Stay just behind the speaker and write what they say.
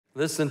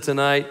Listen,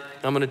 tonight,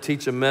 I'm going to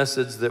teach a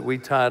message that we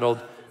titled,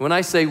 when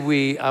I say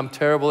we, I'm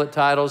terrible at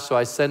titles, so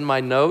I send my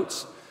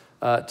notes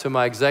to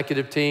my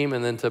executive team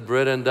and then to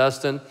Britta and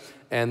Dustin,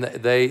 and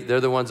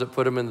they're the ones that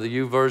put them in the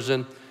U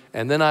version.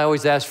 And then I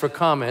always ask for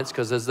comments,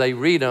 because as they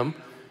read them,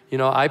 you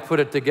know, I put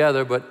it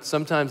together, but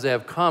sometimes they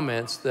have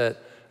comments that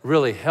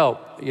really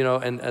help, you know,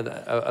 and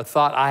a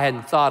thought I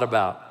hadn't thought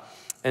about.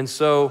 And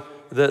so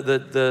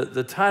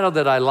the title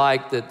that I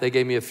liked, that they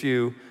gave me a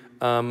few,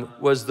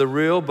 was The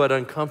Real But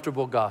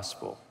Uncomfortable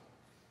Gospel.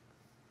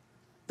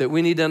 That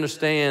we need to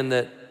understand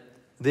that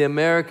the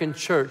American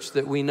church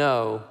that we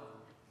know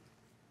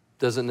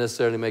doesn't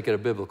necessarily make it a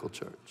biblical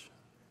church.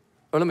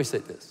 Or let me say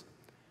this.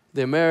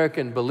 The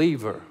American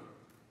believer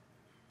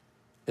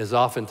is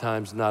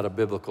oftentimes not a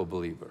biblical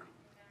believer.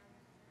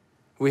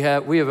 We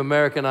have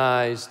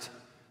Americanized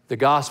the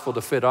gospel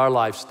to fit our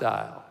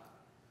lifestyle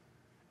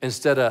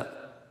instead of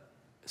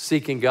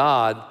seeking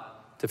God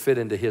to fit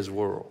into His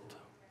world.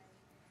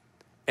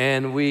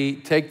 And we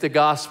take the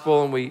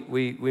gospel and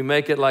we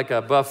make it like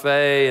a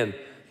buffet, and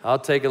I'll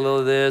take a little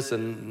of this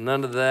and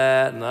none of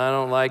that, and I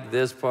don't like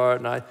this part,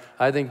 and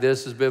I think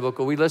this is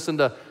biblical. We listen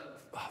to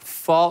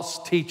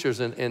false teachers,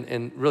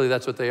 and really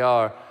that's what they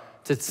are,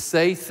 to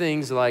say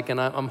things like, and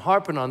I'm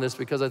harping on this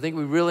because I think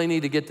we really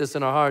need to get this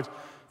in our hearts,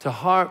 to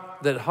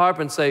harp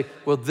and say,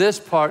 well, this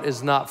part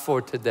is not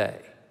for today.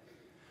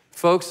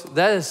 Folks,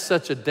 that is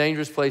such a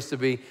dangerous place to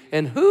be.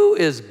 And who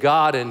is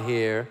God in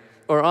here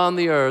or on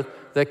the earth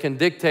that can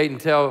dictate and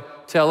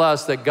tell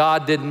us that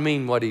God didn't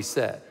mean what He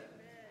said?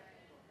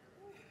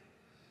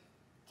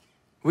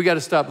 We got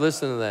to stop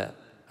listening to that.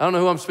 I don't know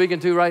who I'm speaking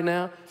to right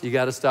now. You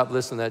got to stop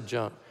listening to that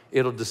junk.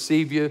 It'll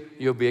deceive you.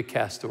 You'll be a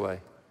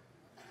castaway.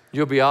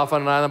 You'll be off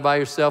on an island by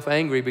yourself,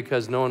 angry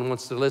because no one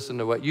wants to listen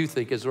to what you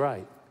think is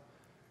right.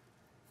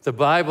 The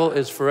Bible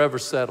is forever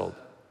settled.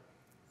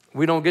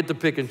 We don't get to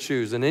pick and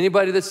choose. And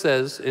anybody that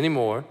says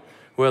anymore,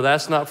 well,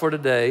 that's not for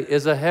today,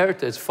 is a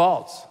heretic. It's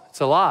false.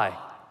 It's a lie.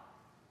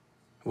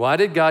 Why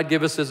did God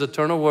give us His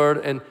eternal word?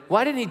 And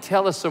why didn't He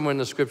tell us somewhere in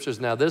the scriptures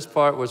now, this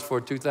part was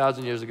for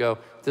 2,000 years ago,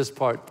 this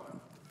part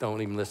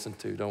don't even listen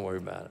to, don't worry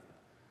about it.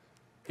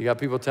 You got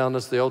people telling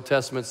us the Old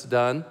Testament's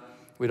done,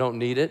 we don't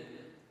need it,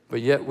 but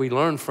yet we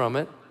learn from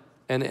it,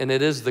 and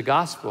it is the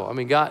gospel. I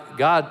mean, God,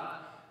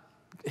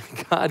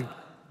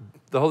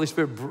 the Holy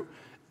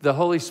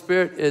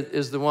Spirit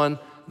is the one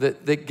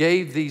that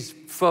gave these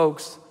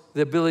folks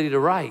the ability to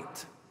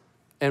write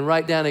and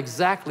write down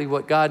exactly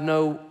what God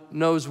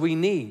knows we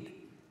need.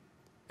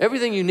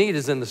 Everything you need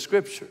is in the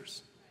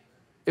scriptures.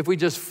 If we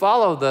just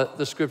follow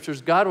the scriptures,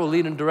 God will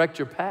lead and direct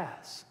your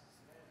paths.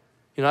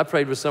 You know, I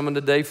prayed with someone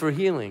today for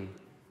healing.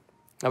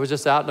 I was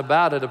just out and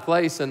about at a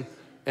place, and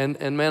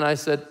man, I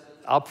said,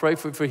 I'll pray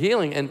for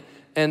healing.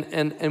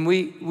 And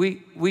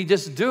we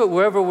just do it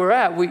wherever we're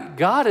at.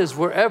 God is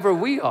wherever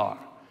we are.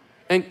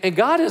 And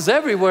God is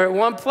everywhere at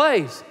one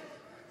place.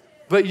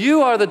 But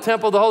you are the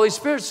temple of the Holy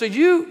Spirit, so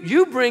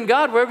you bring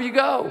God wherever you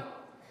go.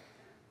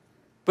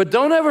 But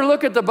don't ever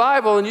look at the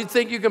Bible and you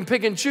think you can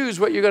pick and choose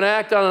what you're going to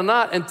act on or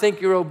not and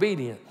think you're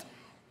obedient.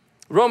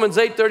 Romans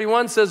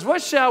 8:31 says,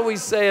 what shall we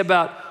say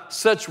about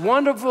such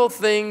wonderful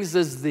things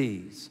as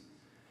these?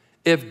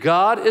 If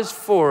God is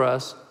for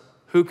us,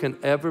 who can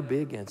ever be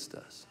against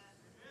us?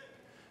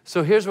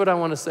 So here's what I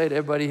want to say to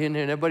everybody in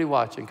here and everybody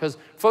watching. Because,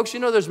 folks, you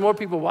know there's more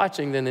people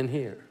watching than in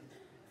here.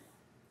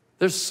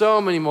 There's so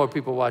many more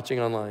people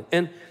watching online.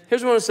 And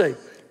here's what I want to say.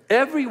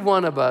 Every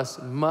one of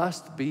us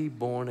must be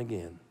born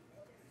again.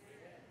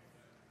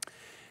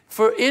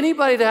 For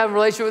anybody to have a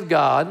relationship with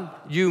God,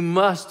 you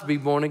must be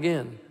born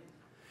again.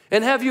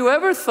 And have you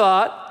ever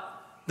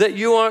thought that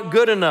you aren't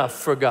good enough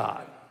for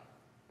God?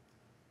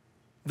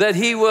 That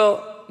He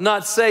will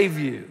not save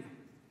you?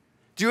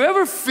 Do you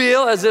ever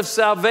feel as if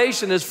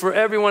salvation is for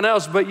everyone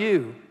else but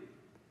you?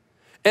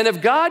 And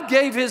if God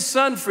gave His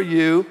Son for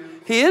you,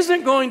 He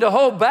isn't going to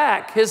hold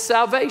back His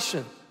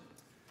salvation.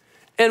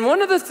 And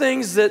one of the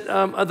things that,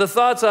 the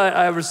thoughts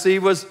I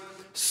received was,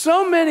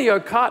 so many are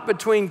caught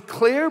between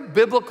clear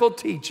biblical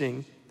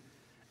teaching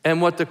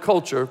and what the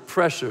culture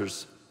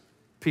pressures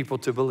people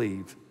to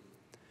believe.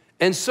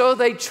 And so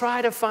they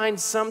try to find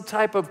some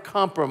type of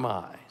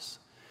compromise.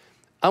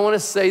 I want to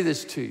say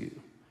this to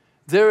you.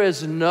 There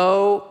is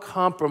no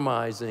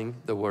compromising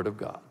the Word of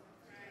God.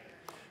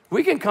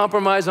 We can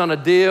compromise on a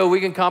deal. We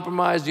can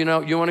compromise, you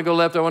know, you want to go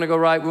left, I want to go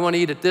right. We want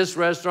to eat at this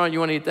restaurant, you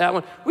want to eat that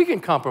one. We can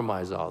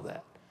compromise all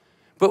that.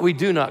 But we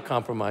do not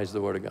compromise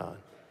the Word of God.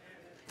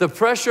 The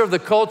pressure of the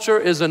culture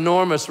is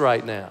enormous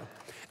right now.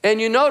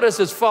 And you notice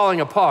it's falling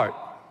apart.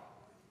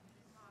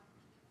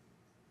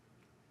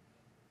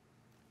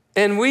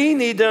 And we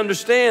need to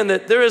understand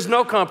that there is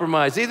no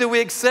compromise. Either we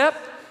accept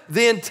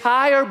the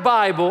entire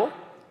Bible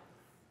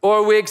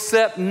or we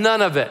accept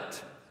none of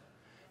it.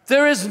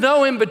 There is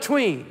no in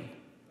between.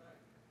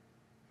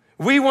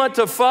 We want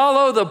to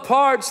follow the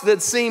parts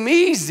that seem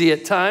easy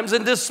at times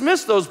and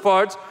dismiss those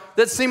parts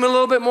that seem a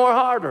little bit more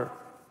harder.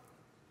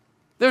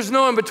 There's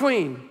no in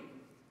between.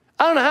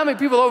 I don't know how many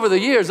people over the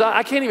years,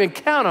 I can't even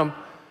count them,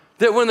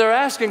 that when they're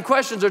asking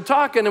questions or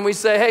talking and we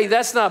say, hey,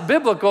 that's not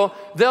biblical,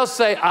 they'll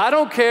say, I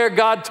don't care,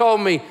 God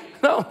told me.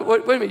 No,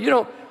 wait a minute,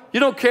 you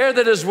don't care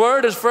that his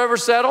word is forever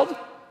settled?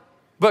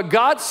 But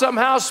God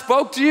somehow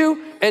spoke to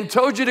you and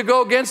told you to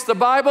go against the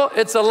Bible?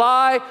 It's a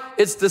lie,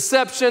 it's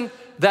deception.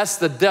 That's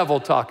the devil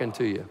talking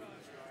to you.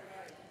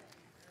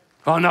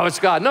 Oh, no, it's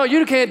God. No,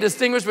 you can't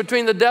distinguish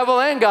between the devil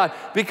and God,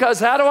 because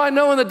how do I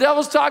know when the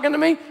devil's talking to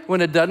me? When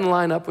it doesn't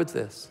line up with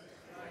this.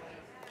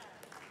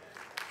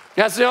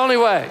 That's the only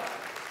way.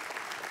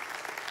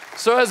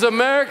 So as an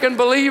American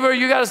believer,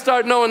 you got to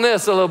start knowing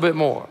this a little bit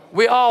more.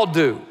 We all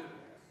do.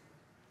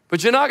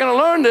 But you're not going to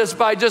learn this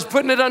by just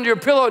putting it under your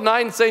pillow at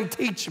night and saying,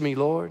 teach me,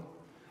 Lord.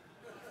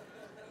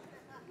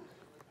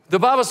 The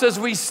Bible says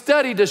we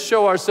study to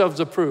show ourselves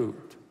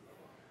approved.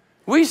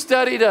 We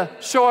study to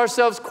show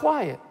ourselves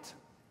quiet.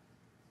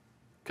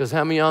 Because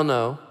how many of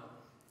y'all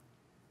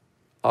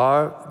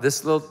know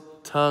this little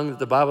tongue that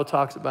the Bible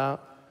talks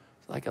about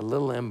is like a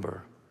little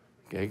ember.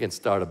 Okay, it can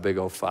start a big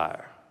old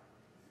fire.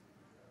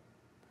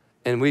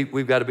 And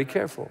we've got to be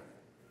careful.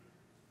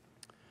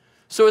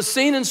 So as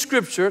seen in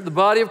Scripture, the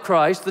body of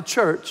Christ, the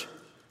church,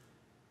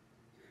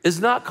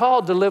 is not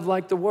called to live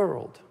like the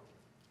world.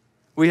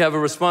 We have a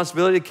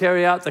responsibility to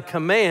carry out the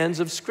commands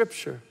of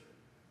Scripture.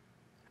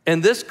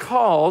 And this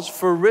calls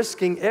for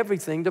risking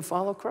everything to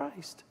follow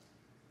Christ.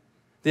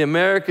 The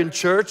American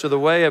church, or the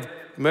way of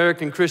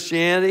American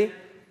Christianity,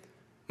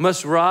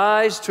 must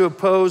rise to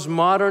oppose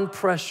modern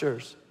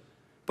pressures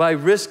by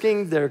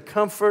risking their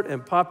comfort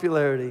and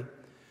popularity.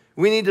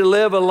 We need to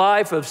live a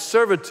life of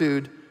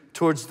servitude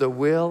towards the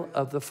will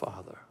of the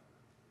Father.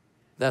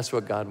 That's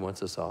what God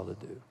wants us all to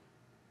do.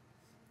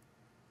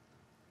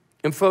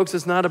 And folks,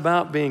 it's not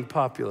about being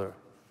popular.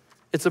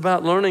 It's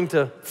about learning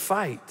to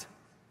fight.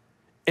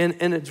 And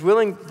it's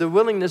the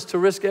willingness to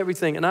risk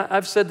everything. And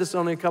I've said this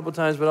only a couple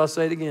times, but I'll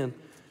say it again.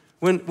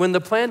 When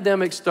the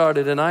pandemic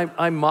started, and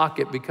I mock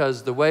it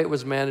because the way it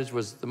was managed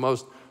was the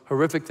most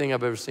horrific thing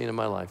I've ever seen in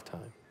my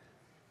lifetime.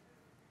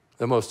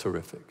 The most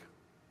horrific.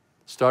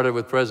 Started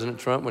with President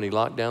Trump when he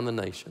locked down the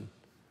nation.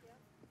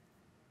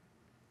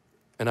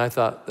 And I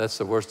thought, that's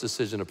the worst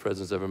decision a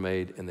president's ever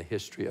made in the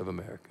history of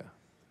America.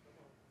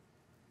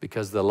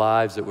 Because the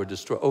lives that were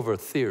destroyed over a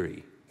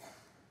theory,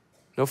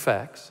 no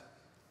facts.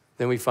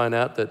 Then we find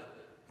out that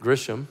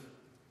Grisham,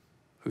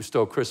 who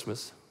stole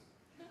Christmas,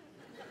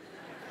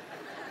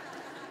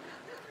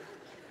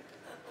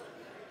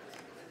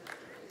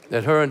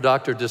 that her and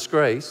Dr.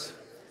 Disgrace,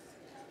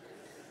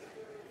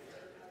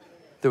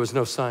 there was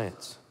no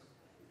science.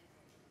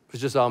 It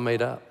was just all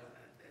made up.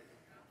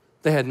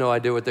 They had no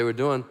idea what they were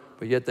doing,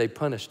 but yet they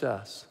punished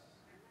us.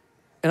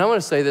 And I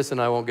want to say this,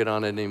 and I won't get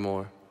on it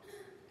anymore.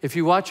 If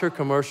you watch her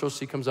commercials,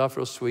 she comes off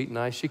real sweet and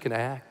nice. She can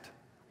act.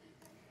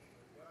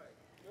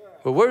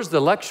 But where's the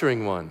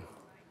lecturing one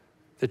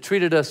that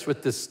treated us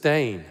with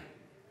disdain,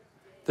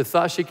 that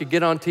thought she could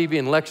get on TV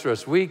and lecture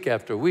us week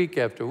after week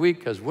after week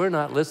because we're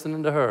not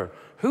listening to her?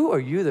 Who are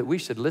you that we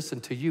should listen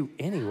to you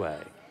anyway?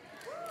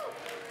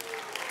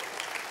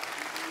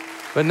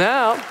 But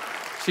now,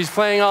 she's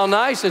playing all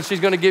nice and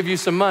she's going to give you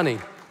some money.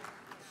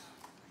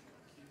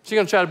 She's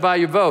going to try to buy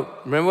your vote.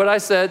 Remember what I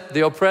said?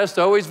 The oppressed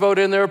always vote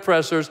in their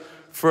oppressors.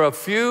 For a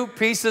few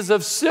pieces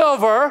of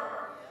silver,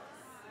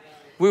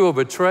 we will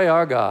betray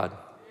our God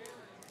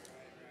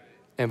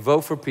and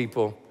vote for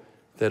people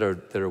that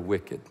are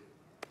wicked.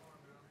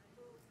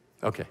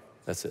 Okay,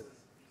 that's it.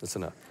 That's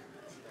enough.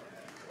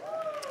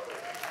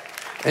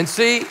 And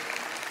see,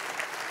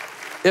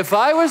 if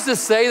I was to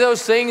say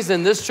those things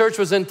and this church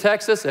was in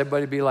Texas,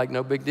 everybody would be like,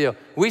 no big deal.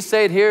 We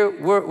say it here,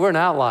 we're an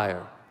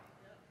outlier.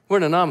 We're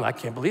an anomaly. I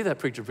can't believe that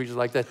preacher preaches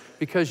like that,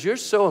 because you're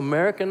so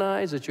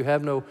Americanized that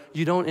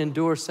you don't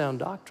endure sound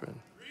doctrine.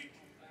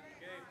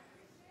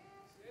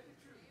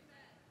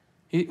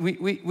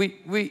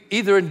 We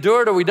either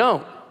endure it or we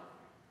don't.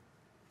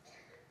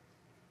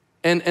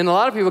 And a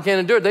lot of people can't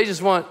endure it.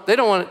 They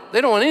don't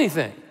want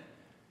anything.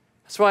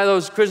 That's why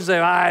those Christians say,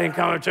 I didn't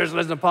come to church to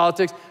listen to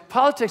politics.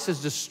 Politics is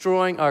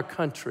destroying our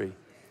country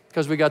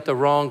because we got the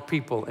wrong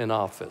people in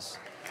office.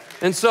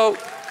 And so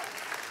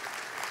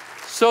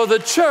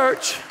the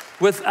church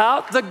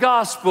without the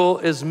gospel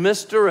is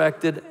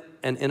misdirected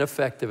and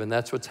ineffective, and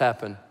that's what's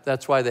happened.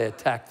 That's why they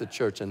attacked the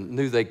church and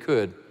knew they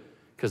could,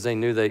 because they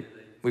knew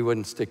we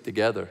wouldn't stick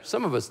together.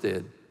 Some of us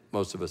did,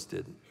 most of us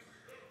didn't.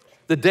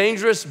 The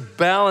dangerous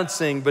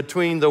balancing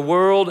between the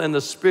world and the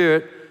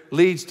Spirit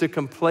leads to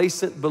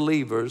complacent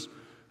believers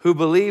who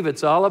believe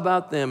it's all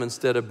about them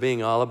instead of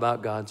being all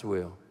about God's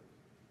will.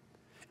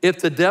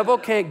 If the devil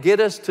can't get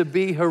us to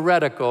be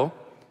heretical,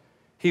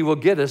 he will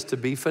get us to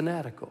be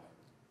fanatical.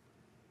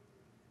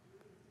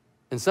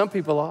 And some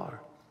people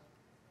are.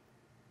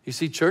 You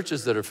see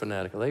churches that are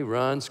fanatical. They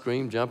run,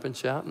 scream, jump, and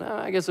shout. Now,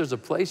 I guess there's a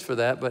place for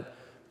that, but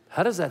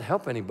how does that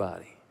help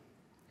anybody?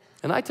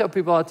 And I tell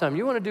people all the time,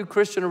 you want to do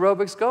Christian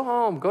aerobics? Go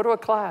home, go to a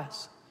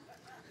class.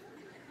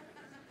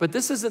 But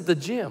this isn't the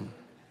gym.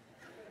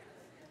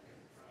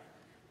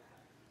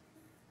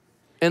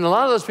 And a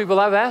lot of those people,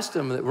 I've asked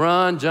them that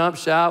run, jump,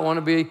 shout, want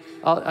to be,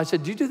 I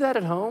said, do you do that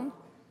at home?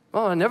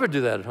 Oh, I never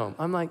do that at home.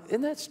 I'm like,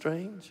 isn't that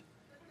strange?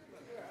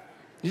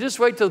 You just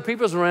wait till the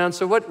people's around.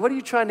 So what are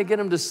you trying to get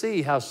them to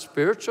see? How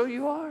spiritual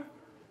you are?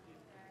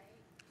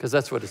 Because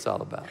that's what it's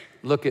all about.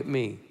 Look at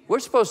me. We're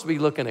supposed to be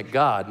looking at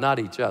God, not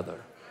each other.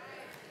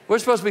 We're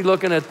supposed to be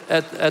looking at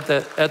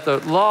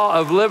the law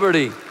of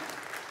liberty,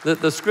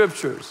 the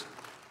scriptures.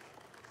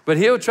 But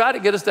he'll try to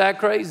get us to act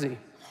crazy.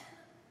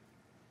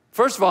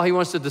 First of all, he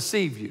wants to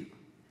deceive you.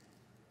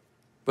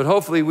 But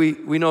hopefully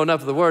we know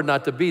enough of the word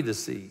not to be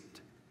deceived.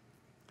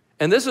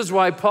 And this is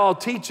why Paul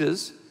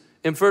teaches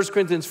in 1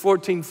 Corinthians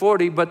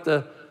 14:40, but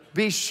to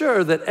be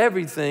sure that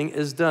everything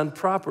is done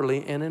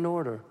properly and in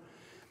order.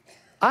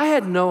 I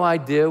had no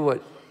idea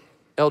what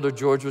Elder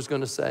George was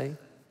going to say.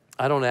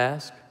 I don't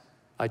ask.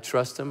 I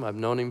trust him. I've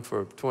known him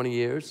for 20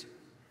 years.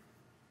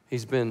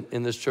 He's been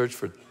in this church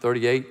for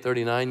 38,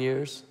 39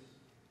 years.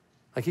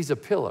 Like he's a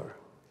pillar.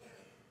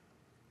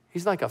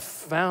 He's like a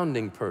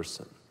founding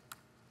person.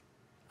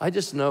 I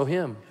just know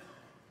him.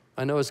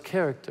 I know his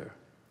character.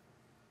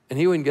 And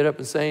he wouldn't get up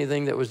and say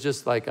anything that was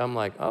just like, I'm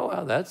like, oh,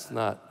 well, that's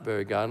not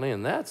very godly,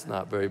 and that's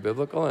not very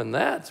biblical, and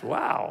that's,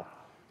 wow.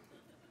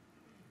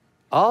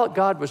 All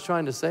God was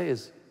trying to say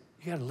is,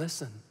 you got to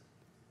listen.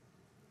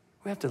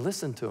 We have to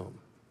listen to him.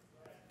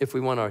 If we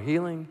want our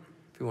healing,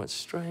 if we want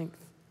strength.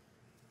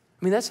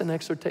 I mean, that's an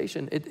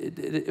exhortation.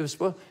 It was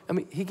supposed, I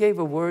mean, he gave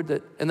a word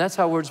that, and that's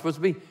how words are supposed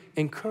to be,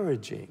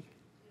 encouraging.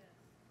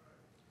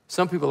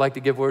 Some people like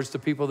to give words to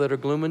people that are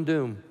gloom and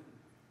doom.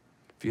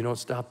 If you don't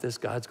stop this,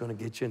 God's going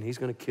to get you, and he's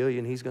going to kill you,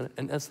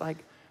 and that's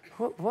like,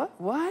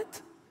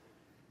 what?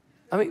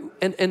 I mean,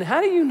 and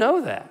how do you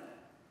know that?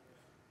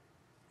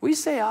 We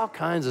say all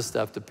kinds of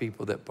stuff to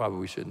people that probably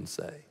we shouldn't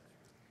say.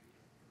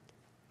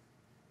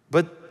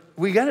 But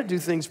we got to do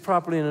things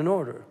properly and in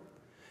order.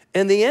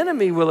 And the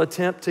enemy will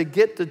attempt to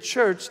get the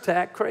church to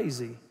act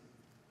crazy.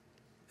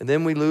 And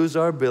then we lose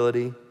our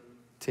ability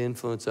to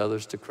influence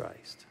others to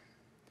Christ.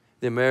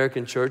 The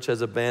American church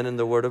has abandoned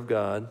the Word of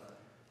God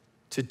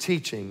to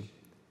teaching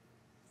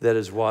that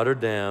is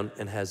watered down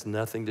and has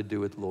nothing to do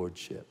with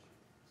lordship.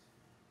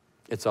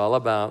 It's all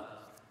about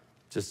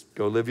just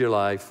go live your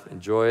life,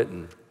 enjoy it,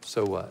 and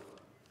so what?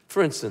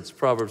 For instance,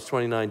 Proverbs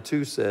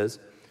 29:2 says,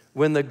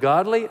 when the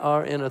godly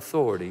are in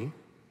authority,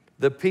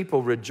 the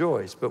people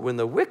rejoice, but when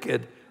the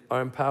wicked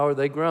are in power,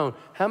 they groan.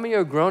 How many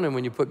are groaning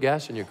when you put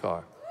gas in your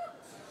car?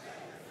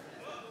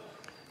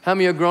 How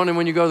many are groaning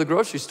when you go to the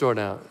grocery store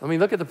now? I mean,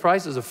 look at the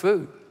prices of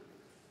food.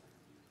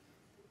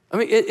 I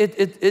mean,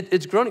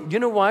 it's groaning. You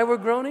know why we're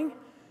groaning?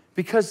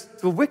 Because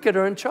the wicked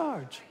are in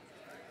charge.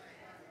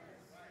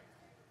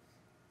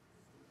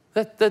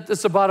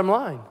 That's the bottom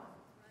line.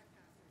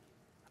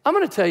 I'm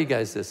going to tell you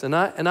guys this, and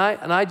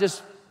I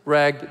just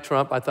ragged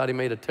Trump. I thought he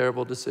made a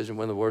terrible decision,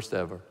 one of the worst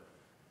ever.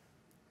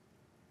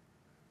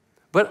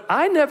 But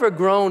I never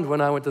groaned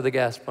when I went to the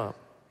gas pump.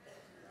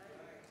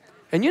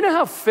 And you know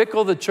how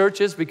fickle the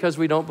church is because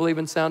we don't believe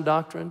in sound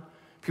doctrine?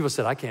 People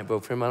said, I can't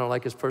vote for him. I don't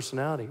like his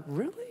personality.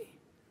 Really?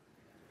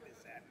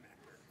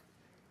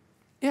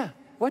 Yeah,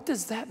 what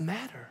does that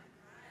matter?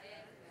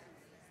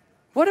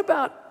 What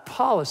about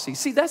policy?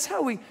 See, that's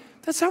how we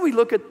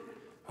look at,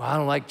 well, I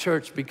don't like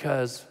church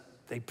because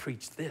they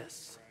preach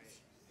this.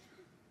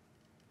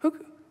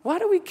 Why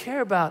do we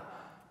care about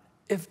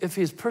if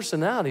his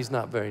personality's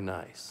not very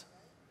nice?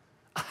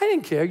 I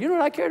didn't care. You know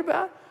what I cared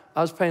about?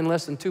 I was paying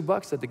less than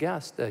 $2 at the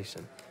gas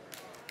station.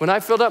 When I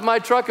filled up my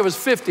truck, it was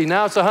 $50.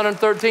 Now it's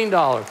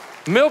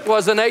 $113. Milk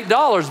wasn't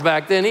 $8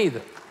 back then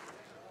either.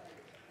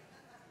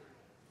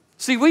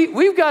 See,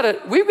 we've got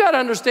to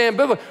understand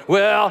biblical.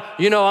 Well,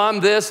 you know,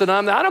 I'm this and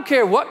I'm that. I don't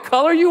care what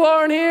color you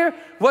are in here,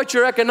 what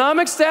your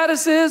economic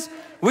status is.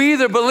 We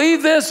either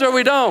believe this or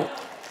we don't.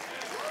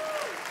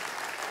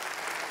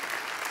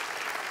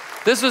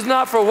 This is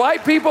not for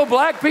white people,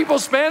 black people,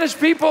 Spanish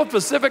people,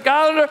 Pacific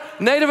Islander,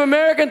 Native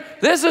American.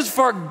 This is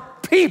for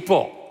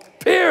people,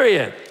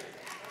 period.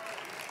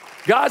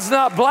 God's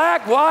not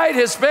black, white,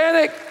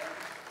 Hispanic,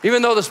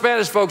 even though the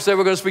Spanish folks say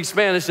we're going to speak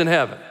Spanish in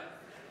heaven.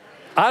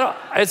 I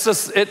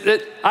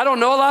don't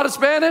know a lot of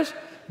Spanish,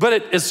 but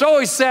it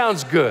always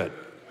sounds good,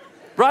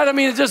 right? I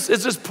mean, it's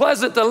just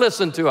pleasant to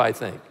listen to, I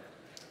think.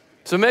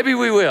 So maybe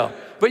we will.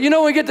 But you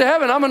know, when we get to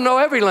heaven, I'm going to know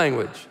every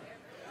language.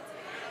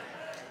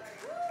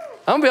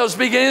 I'm going to be able to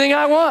speak anything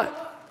I want.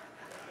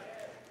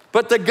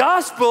 But the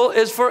gospel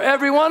is for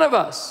every one of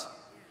us.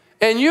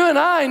 And you and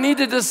I need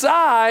to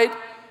decide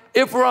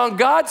if we're on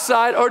God's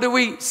side or do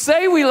we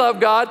say we love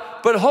God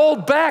but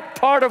hold back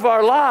part of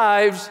our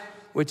lives,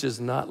 which is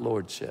not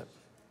lordship.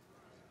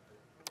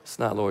 It's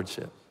not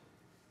lordship.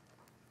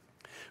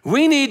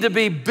 We need to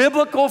be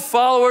biblical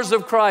followers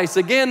of Christ.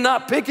 Again,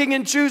 not picking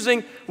and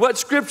choosing what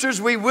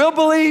scriptures we will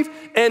believe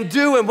and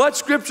do and what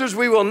scriptures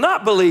we will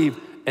not believe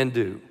and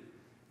do.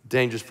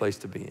 Dangerous place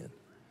to be in.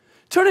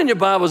 Turn in your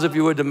Bibles, if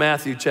you would, to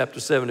Matthew chapter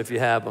 7, if you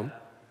have them.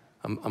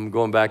 I'm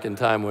going back in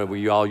time when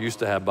we all used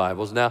to have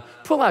Bibles. Now,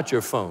 pull out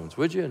your phones,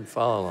 would you, and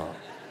follow along.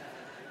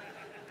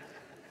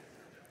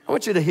 I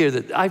want you to hear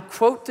that. I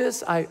quote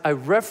this, I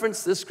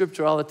reference this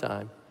scripture all the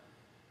time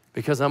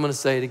because I'm going to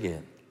say it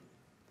again.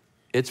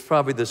 It's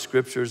probably the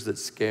scriptures that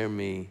scare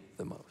me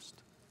the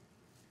most,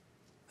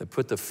 that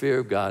put the fear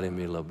of God in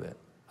me a little bit.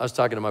 I was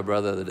talking to my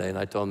brother the other day, and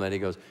I told him that. He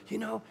goes, you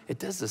know, it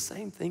does the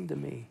same thing to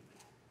me.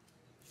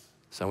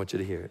 So I want you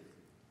to hear it.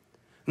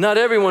 Not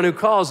everyone who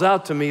calls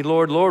out to me,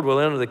 Lord, Lord, will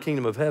enter the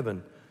kingdom of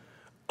heaven.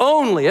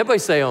 Only, everybody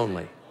say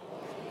only.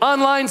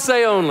 Online,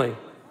 say only.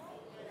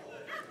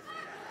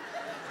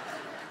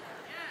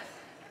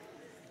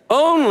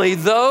 Only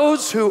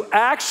those who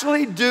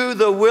actually do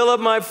the will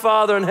of my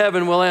Father in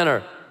heaven will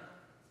enter.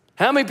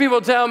 How many people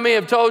tell me,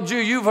 have told you,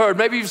 you've heard,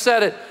 maybe you've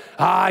said it,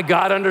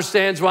 God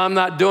understands why I'm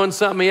not doing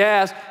something he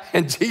asked.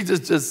 And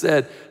Jesus just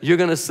said, you're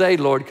going to say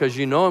Lord because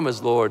you know him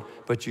as Lord,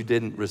 but you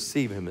didn't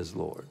receive him as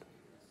Lord.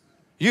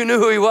 You knew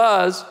who he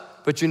was,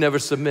 but you never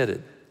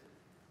submitted.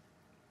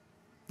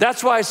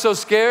 That's why it's so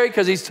scary,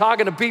 because he's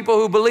talking to people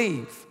who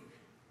believe.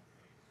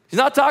 He's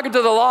not talking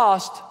to the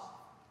lost,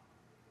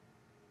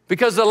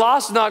 because the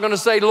lost is not going to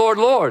say, Lord,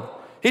 Lord.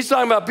 He's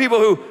talking about people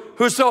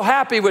who are so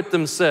happy with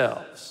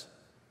themselves.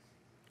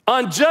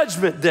 On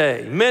judgment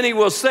day, many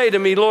will say to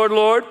me, Lord,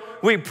 Lord,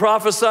 we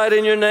prophesied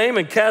in your name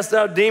and cast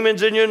out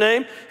demons in your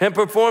name and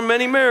performed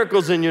many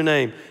miracles in your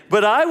name.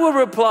 But I will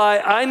reply,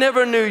 I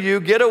never knew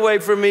you. Get away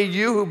from me,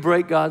 you who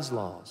break God's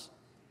laws.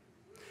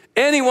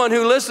 Anyone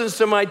who listens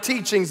to my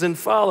teachings and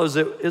follows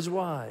it is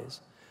wise,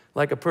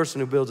 like a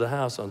person who builds a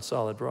house on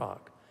solid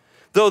rock.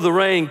 Though the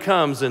rain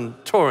comes in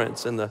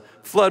torrents and the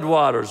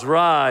floodwaters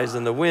rise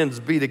and the winds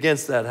beat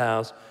against that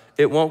house,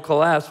 it won't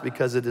collapse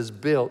because it is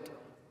built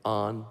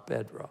on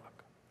bedrock.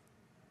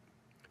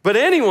 But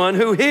anyone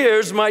who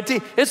hears my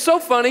teaching, it's so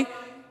funny.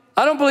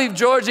 I don't believe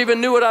George even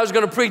knew what I was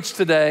going to preach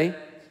today.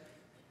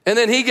 And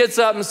then he gets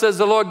up and says,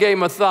 the Lord gave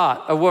him a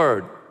thought, a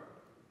word.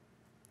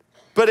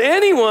 But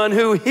anyone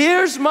who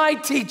hears my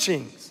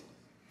teachings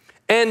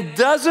and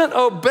doesn't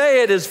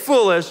obey it is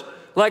foolish,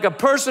 like a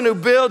person who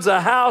builds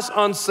a house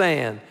on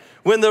sand.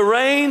 When the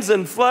rains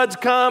and floods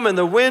come and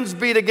the winds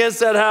beat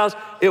against that house,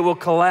 it will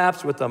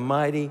collapse with a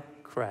mighty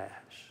crash.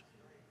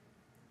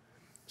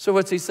 So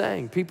what's he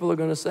saying? People are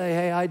going to say,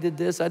 hey, I did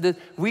this, I did.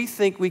 We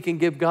think we can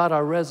give God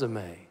our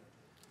resume.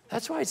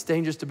 That's why it's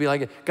dangerous to be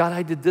like, God,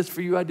 I did this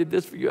for you, I did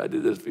this for you, I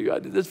did this for you, I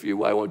did this for you.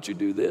 Why won't you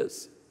do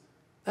this?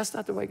 That's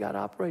not the way God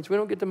operates. We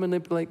don't get to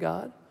manipulate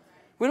God.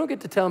 We don't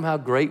get to tell him how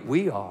great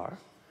we are.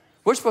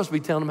 We're supposed to be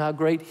telling him how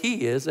great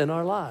he is in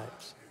our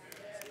lives.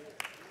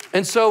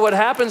 And so what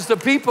happens to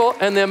people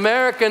and the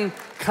American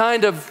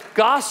kind of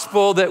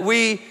gospel that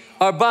we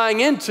are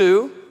buying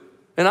into,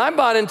 and I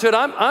bought into it,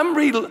 I'm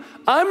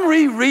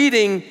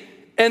rereading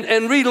and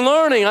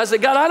relearning. I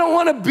said, God, I don't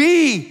want to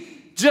be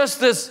just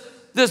this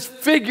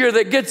figure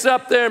that gets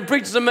up there and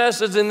preaches a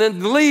message and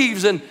then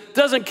leaves and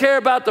doesn't care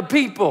about the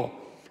people.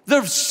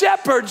 The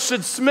shepherds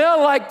should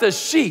smell like the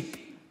sheep.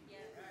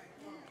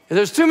 If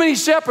there's too many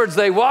shepherds,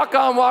 they walk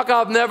on, walk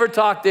off, never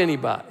talk to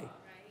anybody.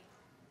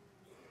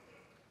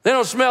 They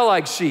don't smell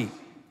like sheep.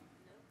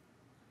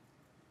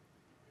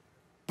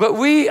 But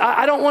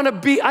I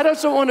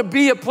just don't want to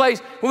be a place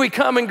where we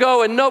come and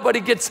go and nobody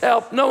gets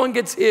help, no one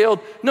gets healed,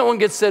 no one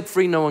gets set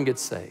free, no one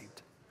gets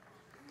saved.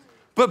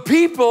 But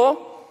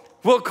people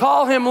will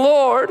call him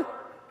Lord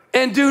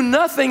and do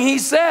nothing he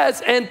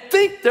says and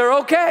think they're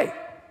okay.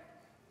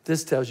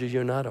 This tells you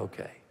you're not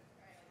okay.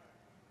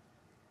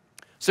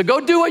 So go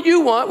do what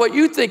you want, what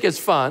you think is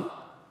fun,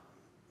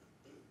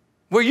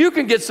 where you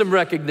can get some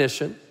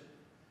recognition,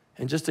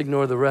 and just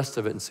ignore the rest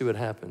of it and see what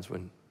happens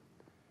when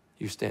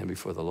you stand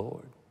before the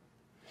Lord.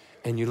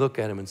 And you look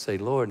at him and say,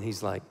 Lord, and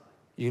he's like,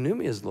 you knew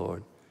me as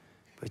Lord,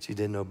 but you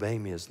didn't obey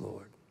me as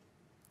Lord.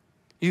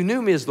 You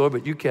knew me as Lord,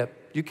 but you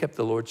kept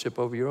the lordship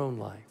over your own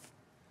life.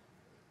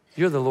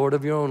 You're the Lord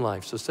of your own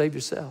life, so save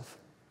yourself.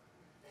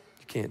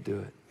 You can't do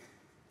it.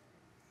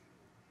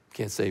 You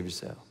can't save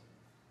yourself.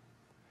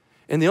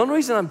 And the only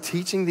reason I'm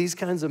teaching these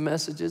kinds of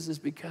messages is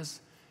because,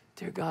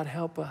 dear God,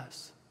 help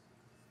us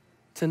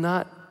to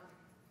not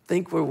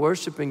think we're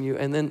worshiping you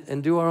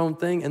and do our own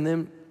thing, and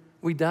then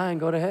we die and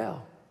go to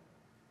hell.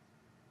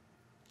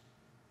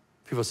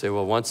 People say,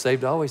 well, once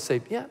saved, always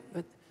saved. Yeah,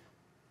 but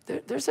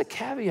there's a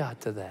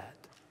caveat to that.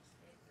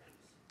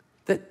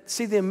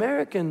 See, the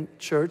American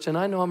church, and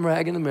I know I'm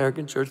ragging the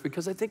American church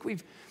because I think we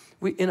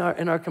in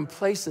our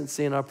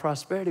complacency and our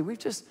prosperity, we've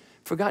just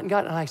forgotten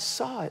God. And I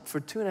saw it for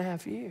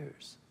 2.5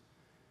 years.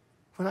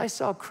 When I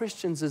saw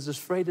Christians as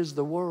afraid as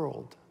the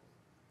world,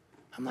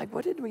 I'm like,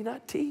 what did we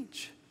not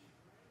teach?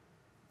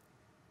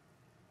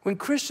 When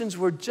Christians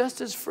were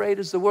just as afraid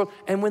as the world,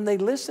 and when they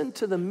listened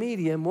to the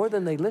media more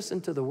than they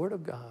listened to the Word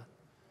of God,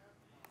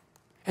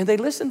 and they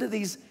listened to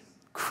these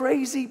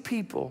crazy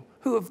people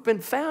who have been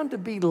found to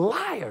be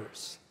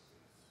liars,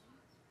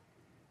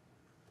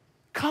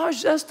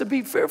 caused us to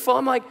be fearful.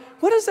 I'm like,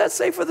 what does that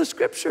say for the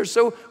Scripture?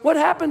 So what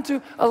happened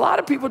to a lot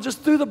of people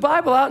just threw the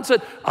Bible out and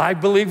said, I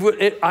believe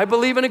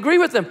and agree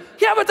with them.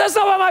 Yeah, but that's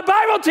not what my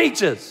Bible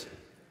teaches.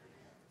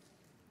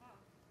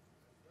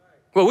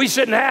 Well, we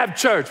shouldn't have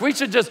church.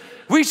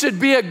 We should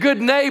be a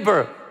good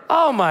neighbor.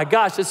 Oh my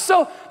gosh, it's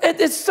so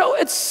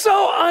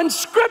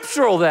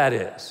unscriptural, that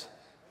is.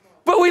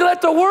 But we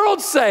let the world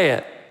say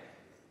it.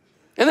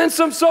 And then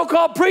some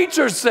so-called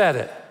preachers said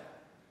it.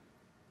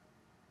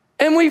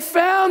 And we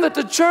found that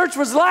the church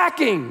was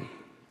lacking.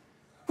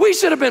 We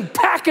should have been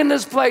packing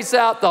this place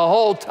out the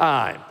whole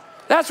time.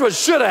 That's what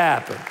should have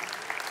happened.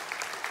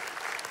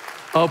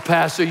 Oh,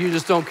 Pastor, you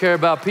just don't care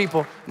about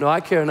people. No,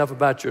 I care enough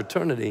about your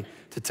eternity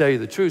to tell you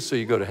the truth so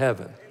you go to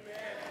heaven.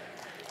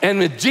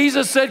 And if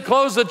Jesus said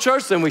close the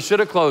church, then we should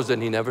have closed it,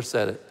 and he never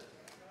said it.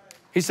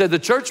 He said the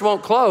church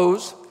won't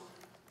close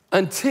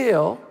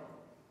until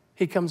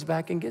he comes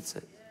back and gets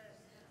it.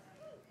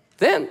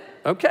 Then,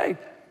 okay.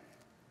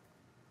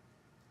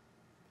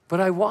 But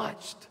I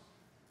watched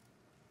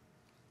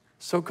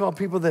so-called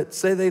people that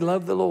say they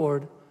love the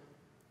Lord,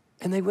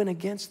 and they went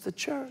against the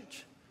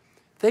church.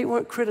 They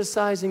weren't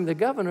criticizing the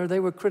governor, they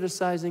were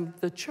criticizing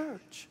the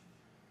church.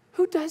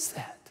 Who does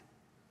that?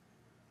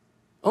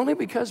 Only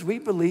because we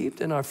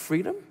believed in our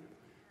freedom?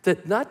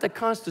 That not the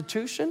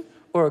Constitution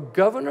or a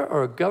governor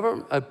or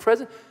a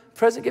president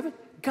given?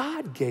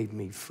 God gave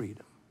me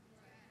freedom.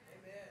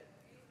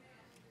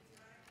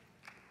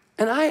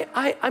 And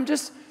I'm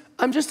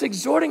just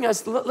exhorting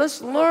us,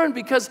 let's learn,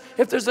 because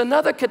if there's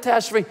another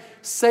catastrophe,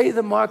 say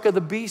the mark of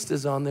the beast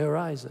is on the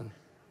horizon.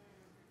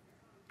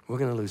 We're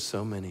going to lose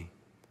so many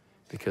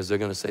because they're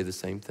going to say the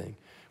same thing.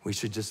 We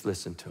should just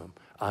listen to them.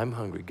 I'm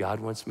hungry. God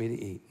wants me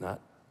to eat.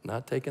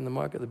 Not taking the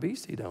mark of the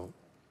beast, he don't.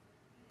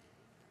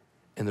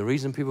 And the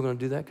reason people are going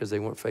to do that, because they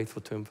weren't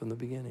faithful to him from the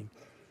beginning.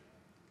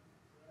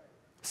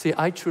 See,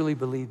 I truly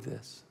believe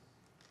this.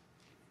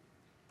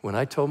 When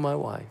I told my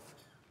wife,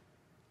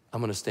 I'm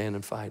going to stand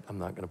and fight, I'm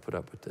not going to put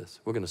up with this.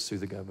 We're going to sue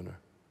the governor.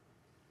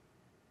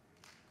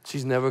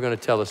 She's never going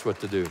to tell us what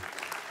to do.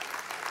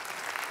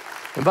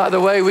 And by the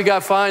way, we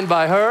got fined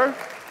by her.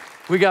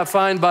 We got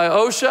fined by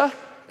OSHA.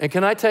 And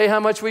can I tell you how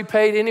much we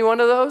paid any one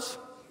of those?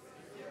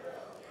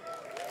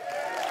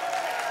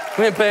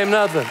 We didn't pay him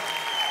nothing.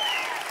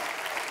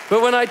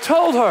 But when I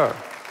told her,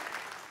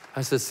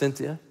 I said,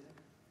 Cynthia,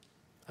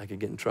 I could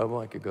get in trouble.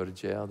 I could go to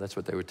jail. That's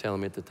what they were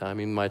telling me at the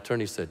time. Even my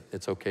attorney said,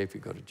 it's okay if you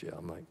go to jail.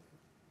 I'm like,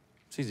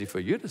 it's easy for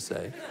you to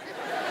say.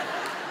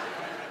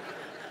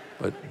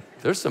 But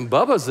there's some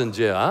bubbas in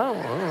jail. I don't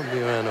want to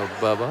be around no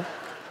bubba.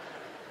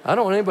 I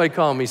don't want anybody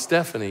calling me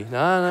Stephanie. No,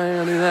 I ain't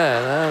gonna do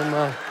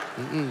that.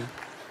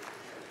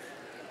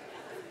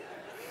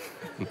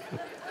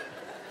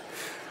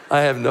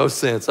 I have no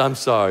sense. I'm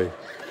sorry.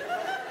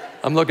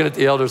 I'm looking at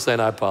the elders saying,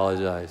 I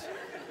apologize.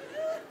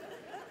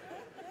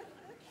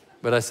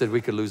 But I said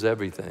we could lose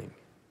everything.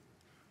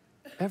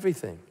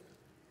 Everything.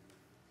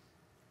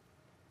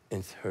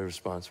 And her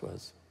response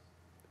was,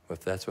 well,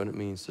 if that's what it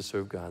means to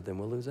serve God, then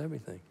we'll lose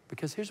everything.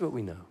 Because here's what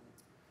we know.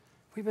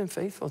 We've been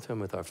faithful to him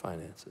with our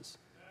finances.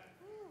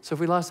 So if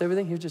we lost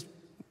everything,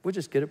 we'll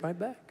just get it right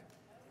back.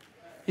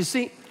 You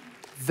see,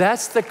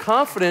 that's the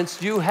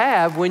confidence you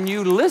have when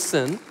you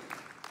listen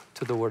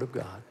to the word of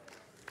God.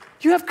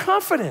 You have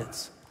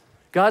confidence.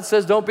 God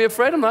says, don't be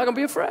afraid. I'm not going to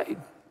be afraid.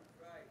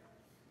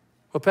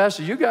 Well,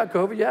 Pastor, you got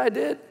COVID. Yeah, I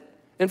did.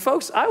 And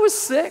folks, I was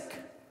sick.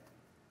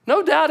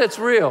 No doubt it's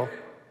real.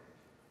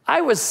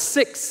 I was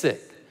sick.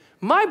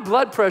 My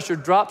blood pressure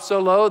dropped so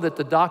low that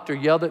the doctor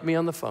yelled at me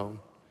on the phone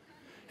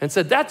and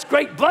said, that's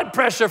great blood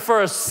pressure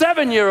for a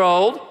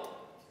 7-year-old.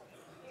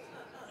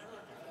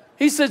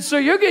 He said, so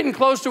you're getting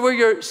close to where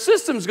your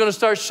system's going to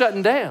start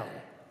shutting down.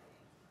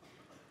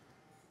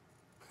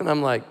 And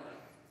I'm like,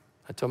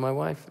 I told my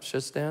wife, it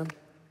shuts down,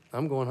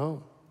 I'm going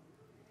home.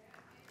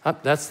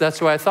 That's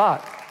what I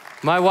thought.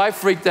 My wife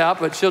freaked out,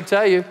 but she'll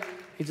tell you,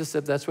 he just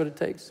said, that's what it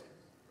takes.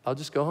 I'll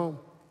just go home.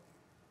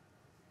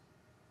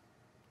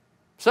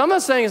 So I'm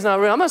not saying it's not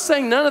real. I'm not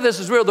saying none of this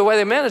is real. The way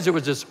they managed it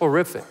was just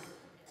horrific.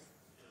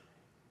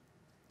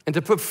 And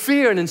to put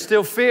fear and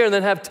instill fear and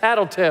then have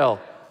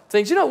tattletale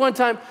things. You know, one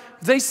time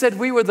they said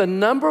we were the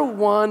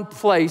 #1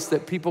 place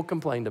that people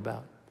complained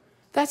about.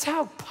 That's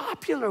how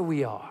popular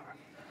we are.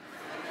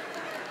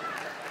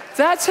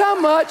 That's how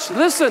much,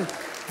 listen,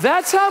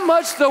 that's how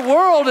much the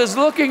world is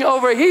looking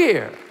over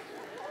here.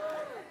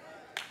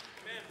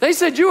 They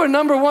said you were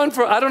 #1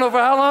 for, I don't know for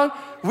how long.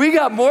 We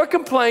got more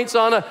complaints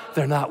on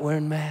they're not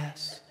wearing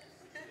masks.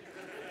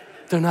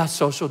 They're not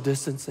social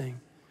distancing.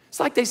 It's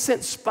like they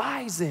sent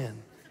spies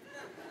in.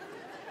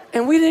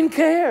 And we didn't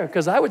care,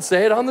 because I would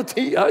say it on the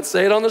TV, I would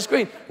say it on the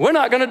screen. We're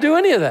not going to do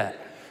any of that.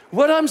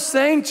 What I'm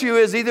saying to you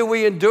is either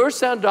we endure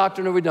sound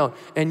doctrine or we don't.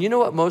 And you know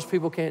what most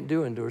people can't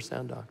do? Endure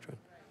sound doctrine.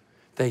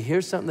 They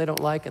hear something they don't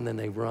like and then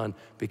they run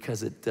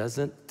because it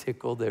doesn't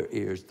tickle their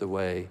ears the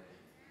way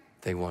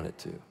they want it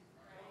to.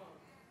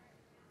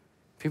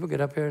 People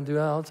get up here and do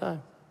that all the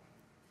time.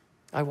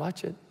 I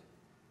watch it.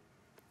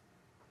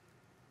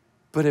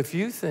 But if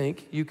you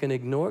think you can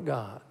ignore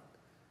God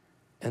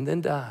and then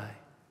die,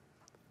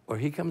 or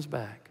he comes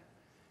back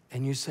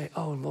and you say,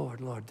 oh,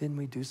 Lord, didn't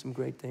we do some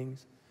great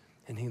things?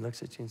 And he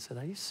looks at you and said,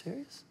 are you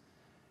serious?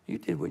 You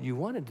did what you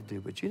wanted to do,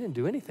 but you didn't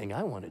do anything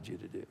I wanted you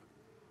to do.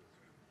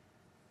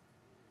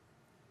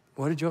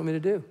 What did you want me to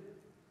do?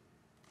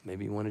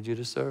 Maybe he wanted you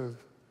to serve.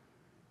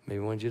 Maybe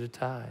he wanted you to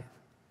tithe.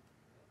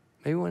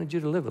 Maybe he wanted you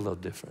to live a little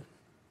different.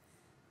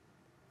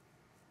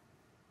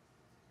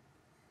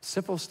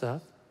 Simple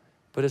stuff.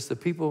 But it's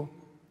the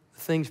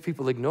things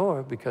people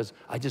ignore because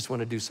I just want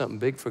to do something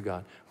big for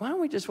God. Why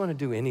don't we just want to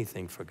do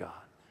anything for God?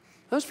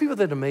 Those people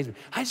that amaze me,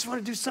 I just want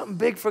to do something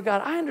big for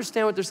God. I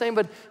understand what they're saying,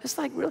 but it's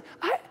like, really,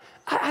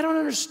 I don't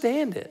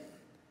understand it.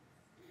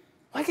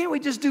 Why can't we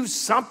just do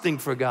something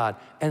for God?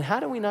 And how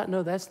do we not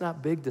know that's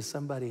not big to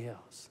somebody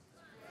else?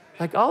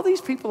 Like all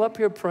these people up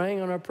here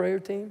praying on our prayer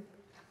team,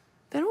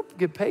 they don't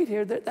get paid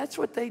here. That's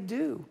what they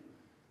do.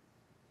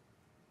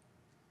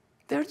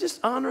 They're just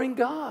honoring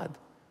God.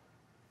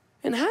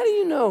 And how do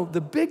you know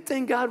the big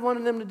thing God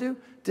wanted them to do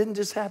didn't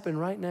just happen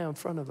right now in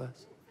front of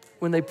us?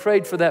 When they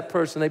prayed for that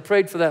person, they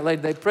prayed for that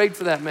lady, they prayed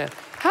for that man.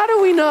 How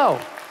do we know?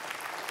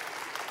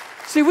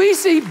 See, we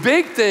see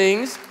big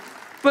things,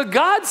 but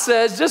God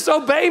says, just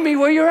obey me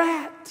where you're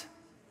at.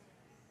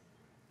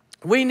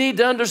 We need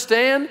to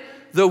understand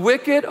the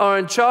wicked are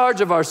in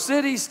charge of our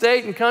city,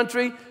 state, and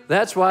country.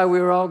 That's why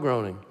we're all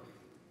groaning.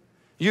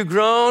 You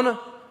groan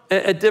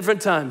at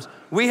different times.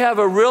 We have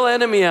a real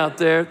enemy out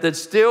there that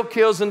still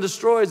kills and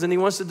destroys, and he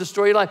wants to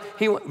destroy your life.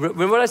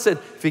 Remember what I said?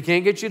 If he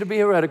can't get you to be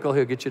heretical,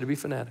 he'll get you to be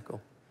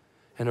fanatical.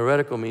 And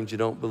heretical means you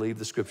don't believe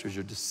the scriptures.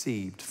 You're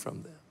deceived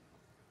from them.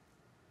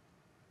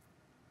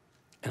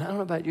 And I don't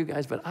know about you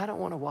guys, but I don't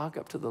want to walk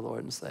up to the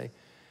Lord and say,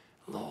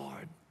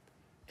 Lord.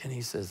 And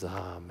he says,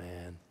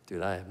 man,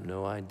 dude, I have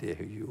no idea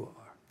who you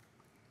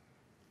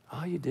are.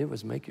 All you did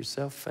was make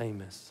yourself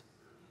famous.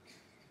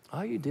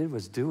 All you did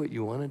was do what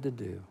you wanted to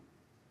do.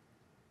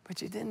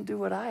 But you didn't do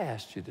what I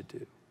asked you to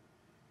do.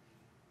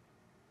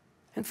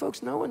 And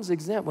folks, no one's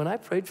exempt. When I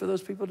prayed for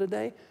those people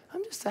today,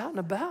 I'm just out and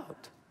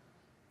about.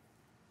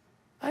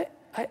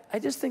 I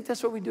just think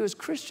that's what we do as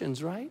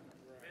Christians, right?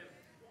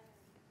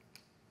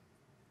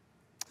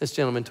 This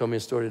gentleman told me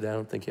a story today. I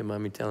don't think he'll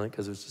mind me telling it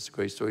because it was just a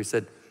great story.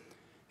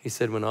 He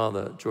said when all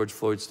the George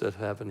Floyd stuff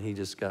happened, he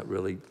just got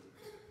really,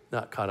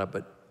 not caught up,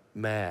 but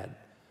mad.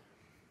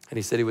 And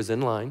he said he was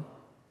in line,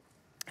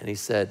 and he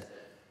said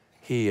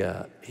he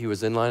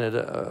was in line at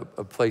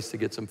a place to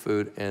get some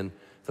food, and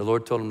the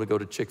Lord told him to go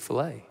to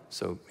Chick-fil-A.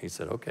 So he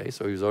said, okay.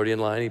 So he was already in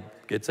line. He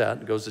gets out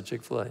and goes to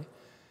Chick-fil-A. And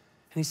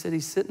he said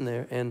he's sitting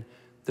there, and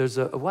there's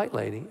a white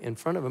lady in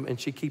front of him, and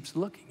she keeps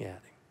looking at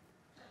him.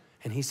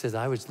 And he says,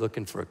 I was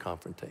looking for a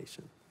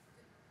confrontation.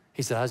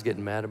 He said, I was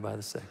getting madder by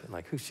the second.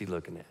 Like, who's she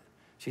looking at?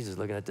 She's just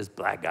looking at this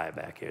black guy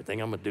back here,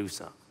 thinking I'm going to do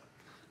something.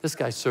 This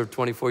guy served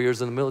 24 years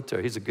in the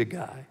military. He's a good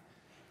guy.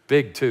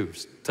 Big too,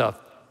 tough.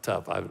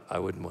 I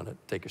wouldn't want to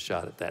take a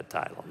shot at that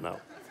title, no.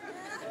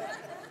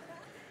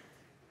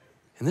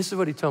 And this is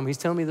what he told me. He's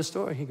telling me the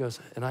story. He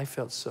goes, and I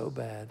felt so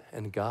bad,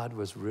 and God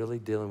was really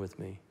dealing with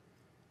me.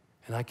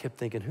 And I kept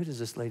thinking, who does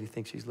this lady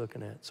think she's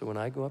looking at? So when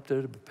I go up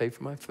there to pay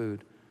for my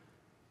food,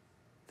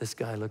 this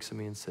guy looks at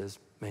me and says,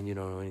 man, you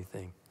don't know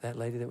anything. That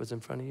lady that was in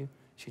front of you,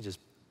 she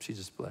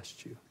just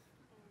blessed you.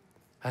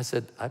 I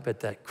said, I bet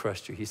that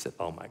crushed you. He said,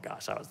 oh my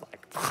gosh. I was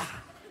like,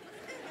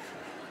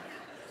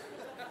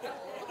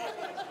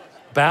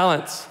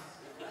 balance.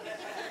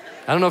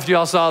 I don't know if you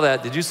all saw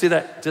that. Did you see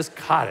that? Just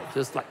caught it,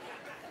 just like.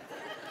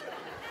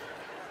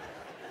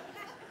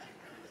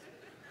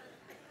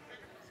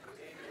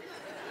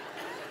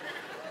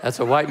 That's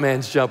a white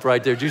man's jump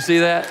right there. Did you see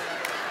that?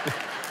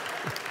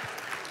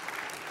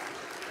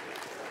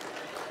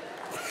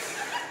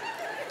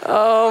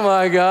 Oh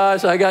my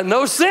gosh, I got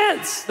no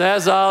sense.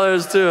 That's all there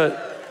is to it.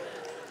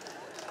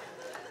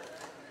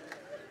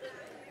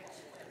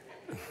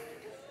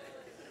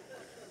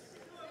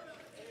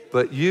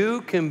 But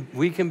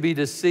we can be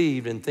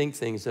deceived and think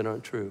things that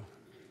aren't true.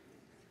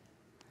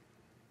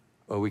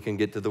 Or we can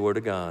get to the Word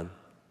of God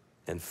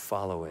and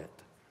follow it.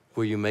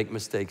 Will you make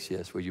mistakes?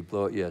 Yes. Will you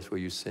blow it? Yes. Will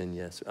you sin?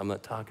 Yes. I'm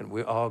not talking,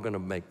 we're all going to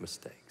make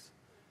mistakes.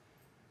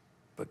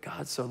 But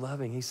God's so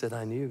loving. He said,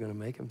 I knew you were going to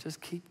make them.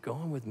 Just keep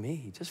going with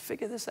me. Just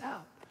figure this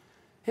out.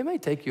 It may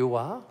take you a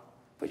while,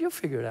 but you'll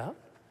figure it out.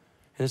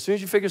 And as soon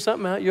as you figure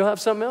something out, you'll have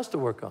something else to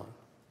work on.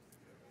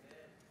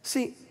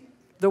 See,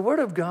 the Word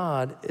of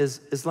God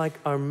is like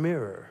our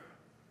mirror.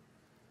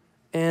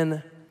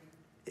 And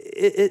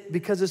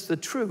because it's the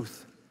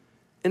truth.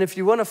 And if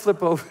you want to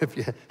flip over,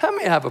 how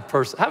many have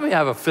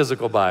a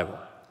physical Bible?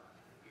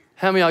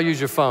 How many of y'all use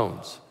your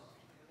phones?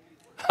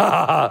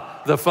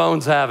 The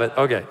phones have it,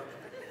 okay.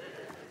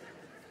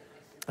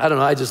 I don't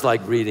know, I just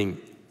like reading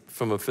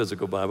from a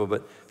physical Bible,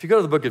 but if you go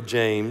to the book of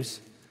James,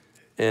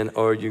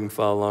 or you can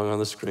follow along on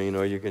the screen,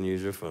 or you can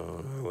use your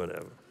phone, or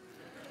whatever.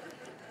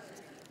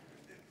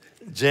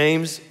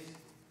 James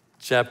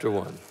chapter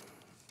 1,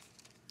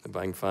 if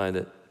I can find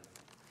it.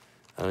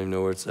 I don't even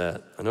know where it's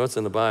at. I know it's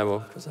in the Bible,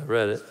 because I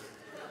read it.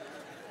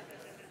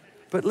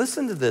 But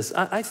listen to this.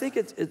 I think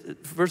it's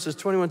verses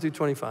 21 through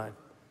 25.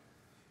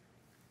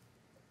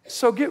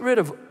 So get rid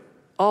of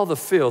all the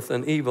filth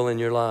and evil in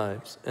your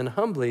lives and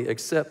humbly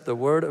accept the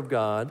word of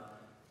God.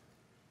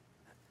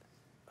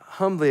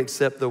 Humbly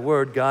accept the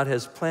word God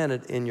has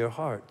planted in your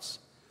hearts,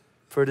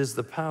 for it is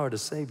the power to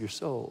save your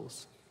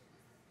souls.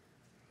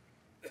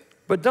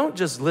 But don't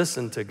just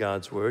listen to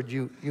God's word.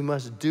 You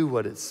must do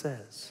what it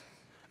says.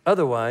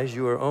 Otherwise,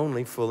 you are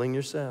only fooling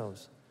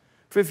yourselves.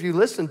 For if you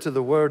listen to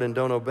the word and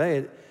don't obey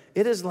it,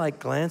 It is like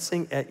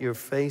glancing at your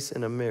face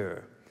in a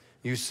mirror.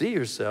 You see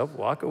yourself,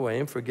 walk away,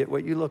 and forget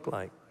what you look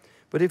like.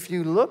 But if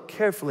you look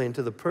carefully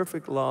into the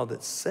perfect law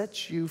that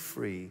sets you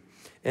free,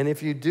 and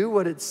if you do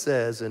what it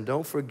says and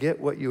don't forget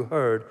what you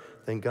heard,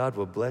 then God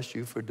will bless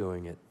you for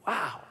doing it.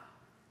 Wow.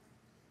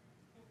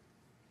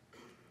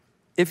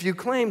 If you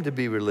claim to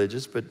be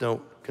religious but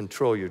don't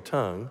control your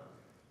tongue,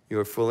 you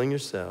are fooling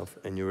yourself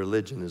and your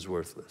religion is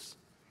worthless.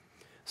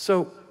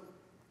 So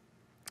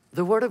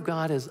the Word of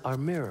God is our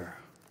mirror.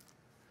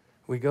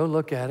 We go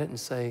look at it and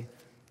say,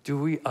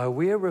 are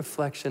we a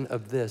reflection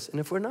of this? And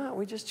if we're not,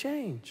 we just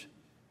change.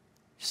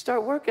 You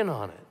start working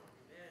on it.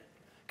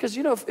 Because,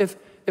 you know,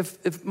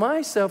 if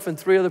myself and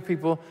 3 other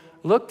people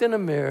looked in a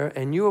mirror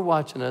and you were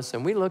watching us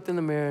and we looked in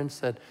the mirror and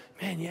said,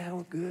 man, yeah,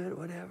 we're good,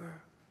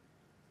 whatever.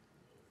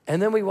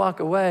 And then we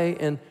walk away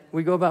and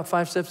we go about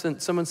 5 steps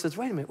and someone says,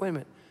 wait a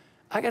minute.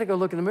 I got to go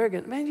look in the mirror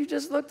again. Man, you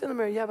just looked in the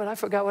mirror. Yeah, but I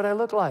forgot what I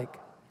look like.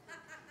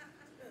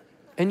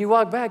 And you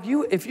walk back.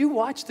 If you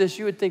watch this,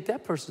 you would think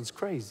that person's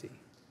crazy,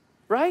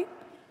 right?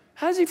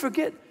 How does he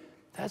forget?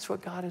 That's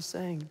what God is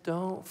saying.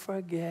 Don't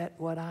forget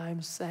what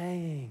I'm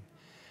saying.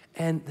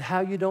 And how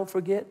you don't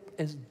forget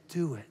is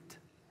do it.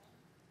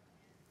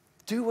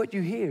 Do what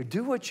you hear.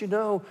 Do what you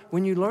know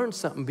when you learn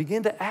something.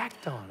 Begin to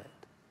act on it.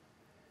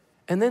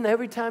 And then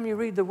every time you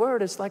read the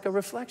word, it's like a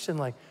reflection,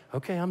 like,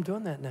 okay, I'm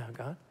doing that now,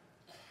 God.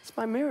 It's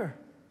my mirror.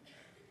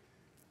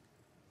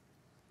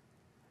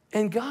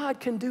 And God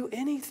can do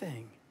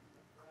anything.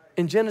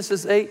 In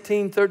Genesis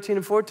 18, 13,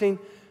 and 14,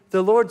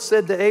 the Lord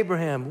said to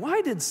Abraham,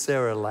 why did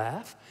Sarah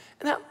laugh?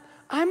 Now,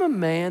 I'm a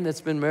man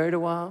that's been married a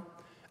while.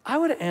 I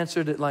would have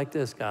answered it like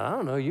this, God, I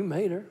don't know, you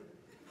made her.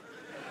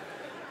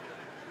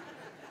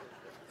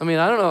 I mean,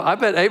 I don't know. I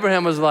bet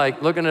Abraham was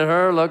like looking at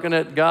her, looking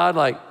at God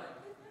like,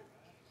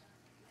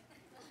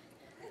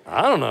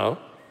 I don't know.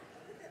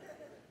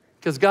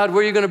 Because God,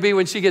 where are you going to be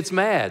when she gets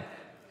mad?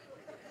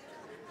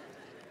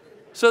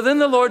 So then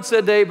the Lord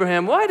said to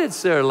Abraham, why did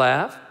Sarah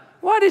laugh?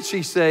 Why did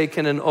she say,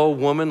 can an old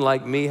woman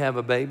like me have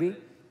a baby?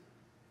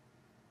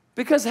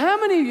 Because how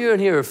many of you in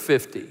here are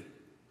 50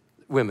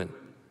 women?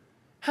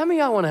 How many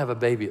of y'all want to have a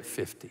baby at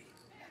 50?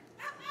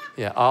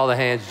 Yeah, all the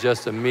hands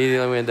just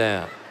immediately went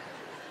down.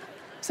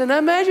 So now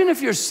imagine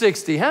if you're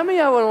 60. How many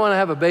of y'all would want to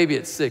have a baby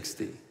at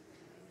 60?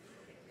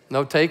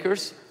 No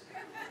takers?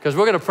 Because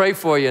we're going to pray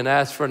for you and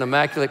ask for an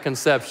immaculate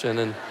conception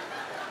and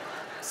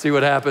see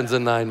what happens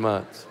in 9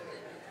 months.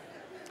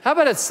 How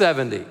about at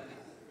 70?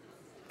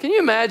 Can you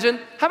imagine?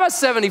 How about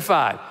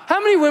 75?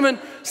 How many women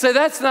say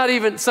that's not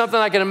even something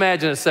I can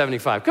imagine at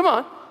 75? Come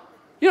on.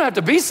 You don't have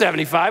to be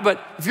 75, but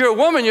if you're a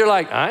woman, you're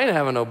like, I ain't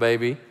having no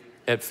baby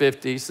at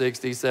 50,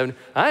 60, 70.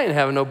 I ain't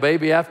having no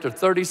baby after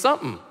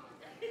 30-something.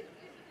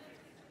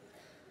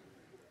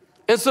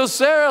 And so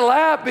Sarah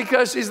laughed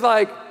because she's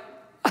like,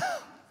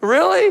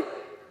 really?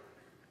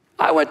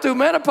 I went through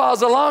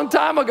menopause a long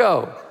time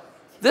ago.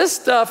 This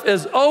stuff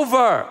is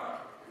over.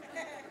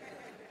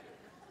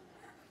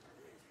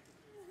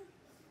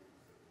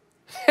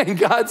 And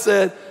God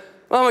said,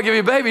 well, I'm going to give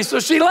you a baby. So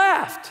she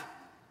laughed.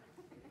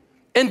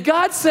 And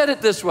God said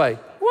it this way.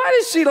 Why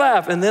did she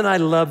laugh? And then I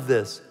love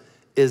this.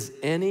 Is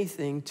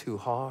anything too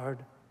hard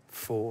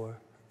for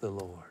the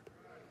Lord?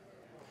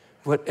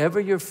 Whatever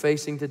you're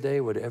facing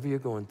today, whatever you're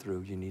going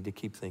through, you need to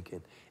keep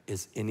thinking,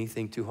 is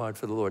anything too hard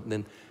for the Lord? And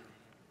then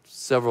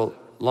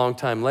long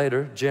time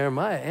later,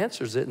 Jeremiah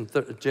answers it in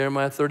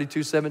Jeremiah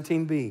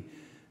 32:17b.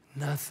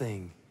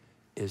 Nothing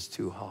is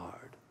too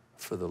hard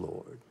for the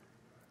Lord.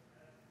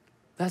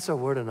 That's a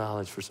word of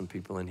knowledge for some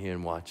people in here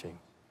and watching.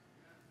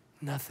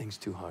 Nothing's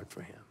too hard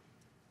for him.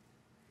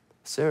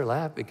 Sarah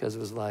laughed because it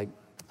was like,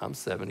 I'm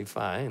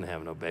 75, I ain't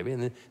having no baby.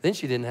 And then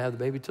she didn't have the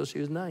baby till she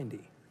was 90.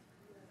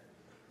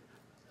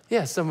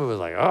 Yeah, someone was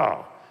like,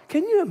 oh,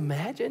 can you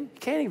imagine? You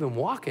can't even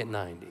walk at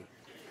 90.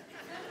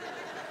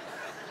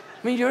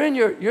 I mean, you're in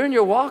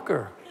your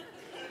walker.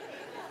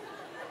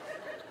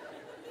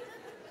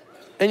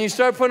 And you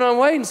start putting on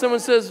weight and someone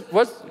says,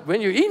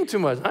 when you're eating too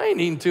much? I ain't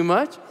eating too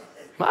much.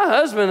 My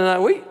husband and I,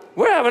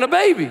 we're having a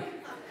baby.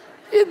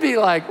 You'd be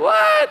like,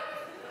 what?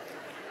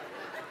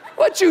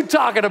 What you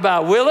talking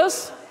about,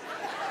 Willis?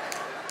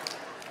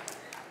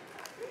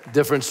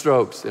 Different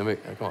strokes. I mean,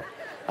 come on.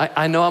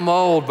 I know I'm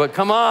old, but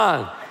come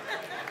on.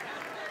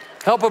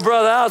 Help a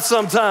brother out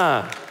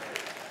sometime.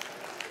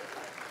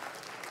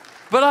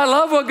 But I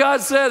love what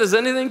God said. Is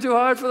anything too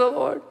hard for the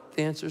Lord?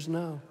 The answer is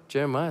no.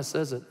 Jeremiah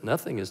says it.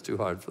 Nothing is too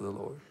hard for the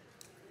Lord.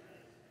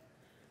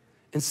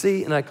 And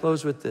see, and I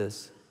close with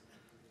this.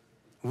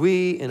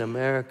 We in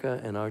America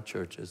and our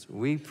churches,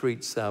 we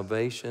preach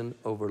salvation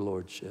over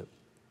lordship.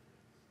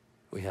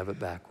 We have it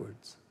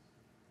backwards.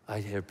 I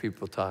hear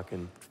people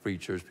talking,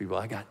 preachers, people,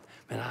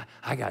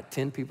 I got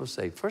 10 people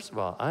saved. First of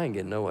all, I ain't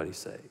getting nobody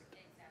saved.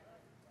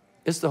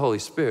 It's the Holy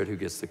Spirit who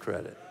gets the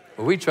credit.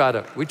 But we try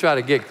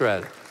to get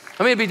credit.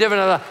 I mean, it'd be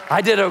different.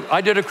 I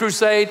did a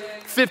crusade,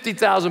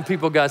 50,000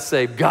 people got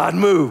saved. God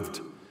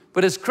moved.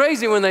 But it's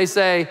crazy when they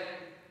say,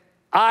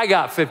 I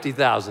got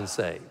 50,000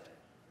 saved.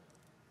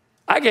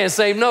 I can't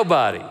save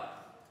nobody.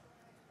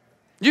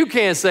 You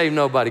can't save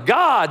nobody.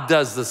 God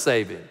does the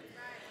saving.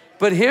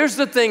 But here's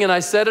the thing, and I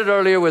said it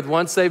earlier with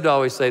once saved,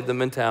 always saved, the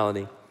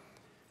mentality.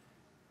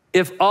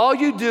 If all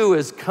you do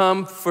is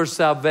come for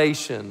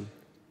salvation,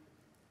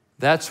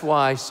 that's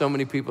why so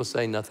many people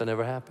say nothing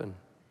ever happened.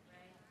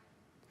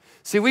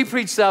 See, we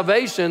preach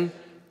salvation,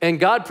 and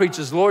God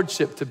preaches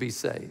lordship to be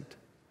saved.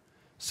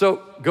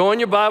 So go in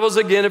your Bibles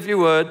again if you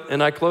would,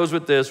 and I close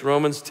with this,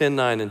 Romans 10,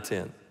 9, and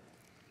 10.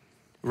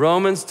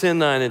 Romans 10,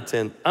 9, and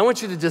 10. I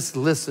want you to just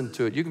listen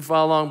to it. You can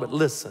follow along, but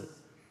listen.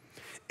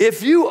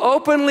 If you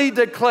openly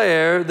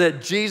declare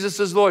that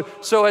Jesus is Lord,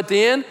 so at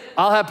the end,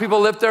 I'll have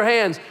people lift their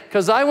hands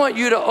because I want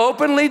you to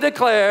openly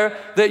declare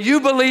that you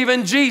believe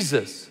in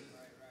Jesus.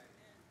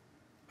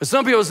 But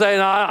some people say,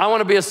 no, I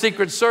want to be a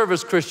Secret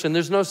Service Christian.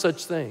 There's no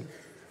such thing.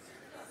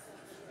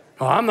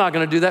 Oh, I'm not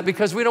going to do that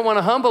because we don't want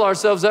to humble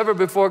ourselves ever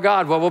before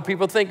God. What will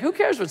people think? Who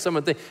cares what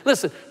someone thinks?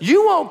 Listen,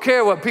 you won't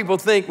care what people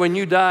think when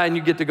you die and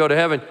you get to go to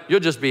heaven.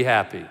 You'll just be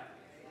happy.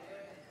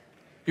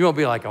 You won't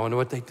be like, I wonder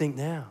what they think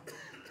now.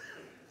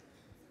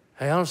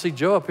 Hey, I don't see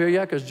Joe up here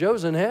yet because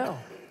Joe's in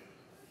hell.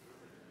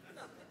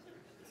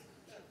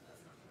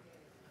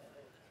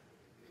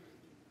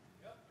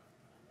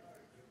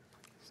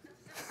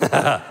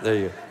 There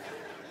you go.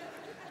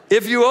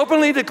 If you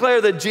openly declare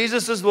that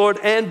Jesus is Lord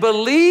and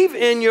believe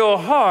in your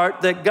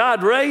heart that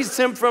God raised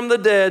him from the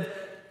dead,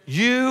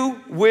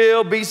 you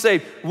will be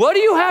saved. What do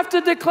you have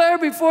to declare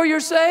before you're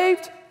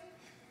saved?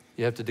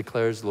 You have to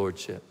declare his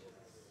lordship.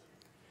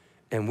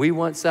 And we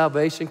want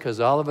salvation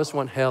because all of us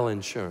want hell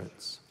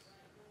insurance,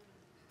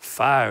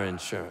 fire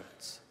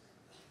insurance.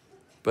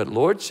 But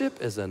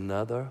lordship is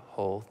another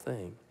whole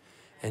thing.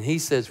 And he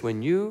says,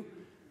 when you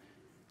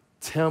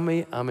tell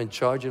me I'm in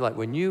charge of your life,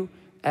 when you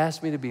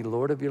ask me to be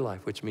Lord of your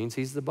life, which means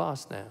he's the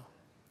boss now,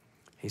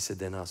 he said,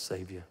 then I'll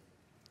save you.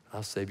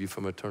 I'll save you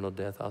from eternal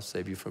death. I'll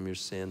save you from your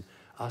sin.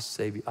 I'll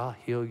save you. I'll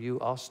heal you.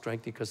 I'll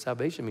strengthen you, because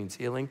salvation means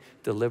healing,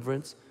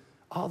 deliverance,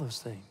 all those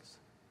things.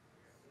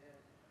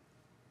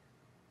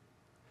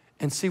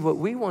 And see, what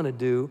we want to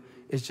do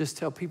is just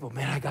tell people,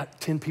 man, I got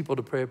 10 people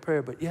to pray a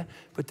prayer, but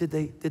did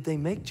they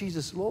make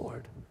Jesus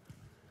Lord?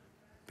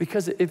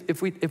 Because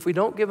if we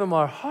don't give him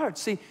our heart,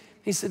 see,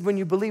 he said, when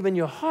you believe in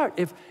your heart,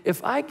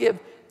 if I give,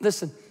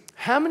 listen,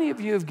 how many of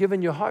you have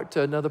given your heart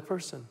to another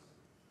person?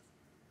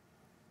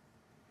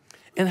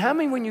 And how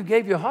many, when you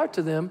gave your heart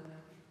to them,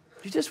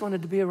 you just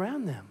wanted to be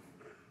around them?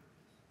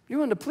 You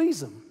wanted to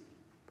please them.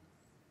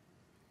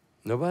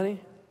 Nobody?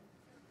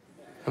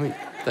 I mean,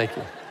 thank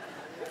you.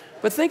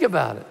 But think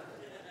about it.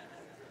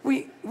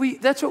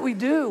 That's what we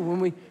do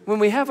when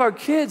we have our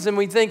kids and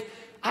we think,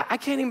 I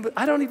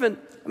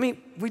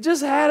mean, we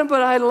just had them,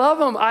 but I love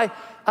them.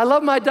 I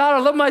love my daughter,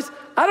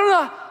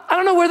 I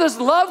don't know where this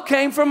love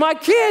came from my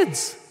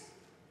kids.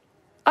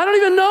 I don't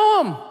even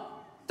know them.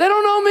 They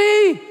don't know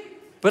me,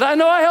 but I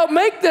know I helped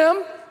make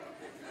them.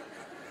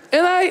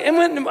 And I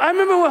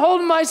remember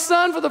holding my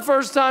son for the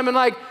first time and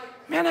like,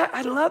 man,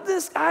 I love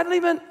this guy.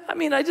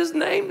 I just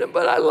named him,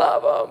 but I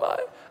love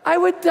him. I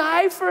would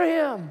die for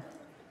him.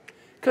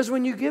 Because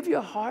when you give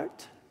your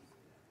heart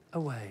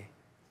away,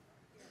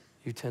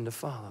 you tend to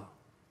follow.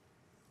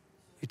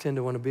 You tend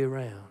to want to be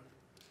around.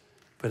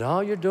 But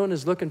all you're doing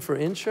is looking for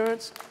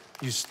insurance,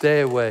 you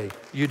stay away.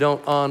 You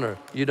don't honor.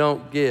 You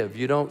don't give.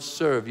 You don't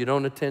serve. You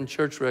don't attend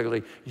church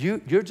regularly. You're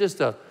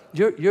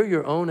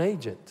your own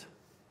agent.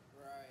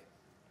 Right.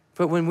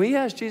 But when we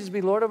ask Jesus to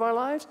be Lord of our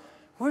lives,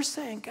 we're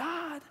saying,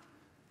 God,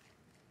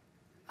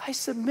 I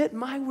submit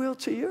my will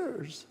to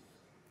yours.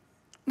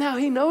 Now,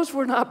 he knows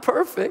we're not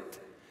perfect.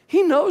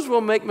 He knows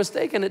we'll make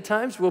mistakes, and at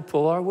times we'll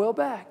pull our will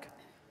back.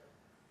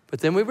 But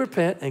then we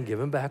repent and give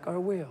him back our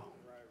will.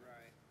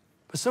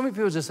 But so many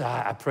people just say,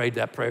 I prayed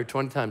that prayer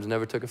 20 times and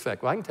never took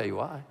effect. Well, I can tell you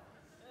why.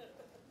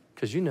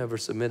 Because you never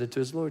submitted to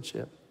his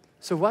lordship.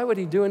 So why would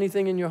he do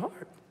anything in your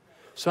heart?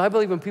 So I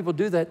believe when people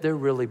do that, they're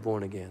really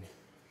born again.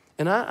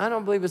 And I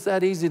don't believe it's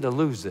that easy to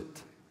lose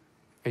it.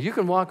 If you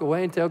can walk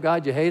away and tell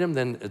God you hate him,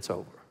 then it's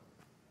over.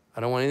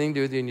 I don't want anything to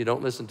do with you, and you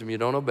don't listen to him, you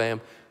don't obey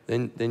him,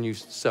 then you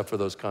suffer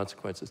those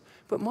consequences.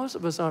 But most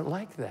of us aren't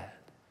like that.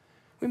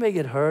 We may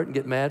get hurt and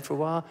get mad for a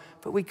while,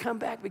 but we come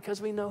back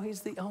because we know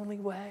he's the only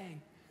way.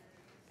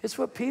 It's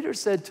what Peter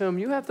said to him.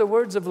 You have the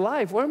words of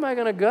life. Where am I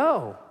going to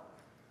go?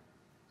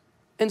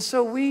 And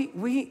so we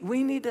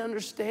need to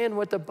understand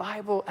what the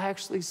Bible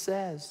actually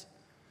says.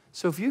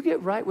 So if you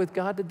get right with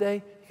God today,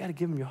 you got to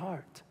give him your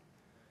heart.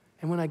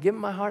 And when I give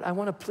him my heart, I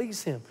want to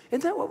please him.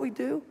 Isn't that what we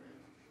do?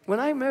 When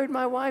I married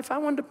my wife, I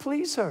wanted to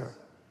please her.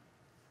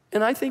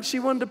 And I think she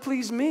wanted to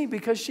please me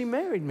because she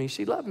married me.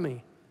 She loved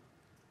me.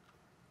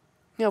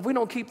 You know, if we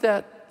don't keep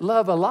that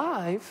love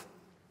alive,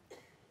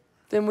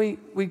 then we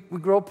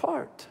grow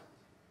apart.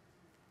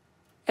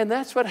 And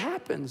that's what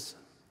happens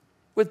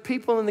with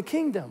people in the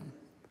kingdom.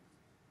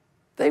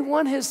 They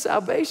want his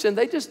salvation.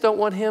 They just don't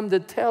want him to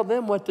tell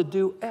them what to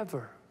do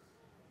ever.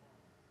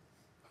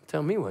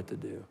 Tell me what to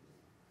do.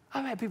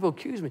 I've had people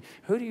accuse me.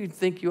 Who do you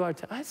think you are?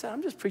 I said,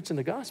 I'm just preaching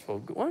the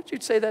gospel. Why don't you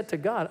say that to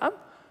God?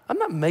 I'm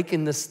not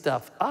making this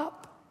stuff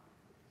up.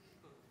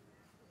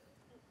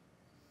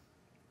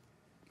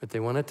 But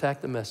they want to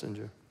attack the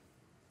messenger.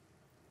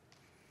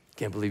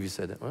 can't believe you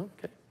said that. Well,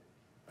 okay.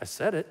 I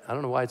said it. I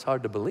don't know why it's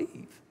hard to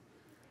believe.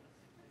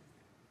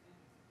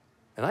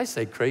 And I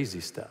say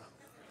crazy stuff.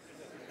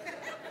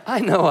 I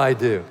know I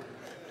do.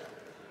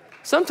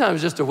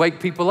 Sometimes just to wake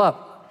people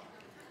up.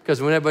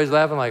 Because when everybody's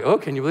laughing, like, oh,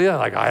 can you believe that?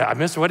 Like, I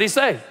missed what he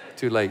said.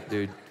 Too late,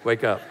 dude.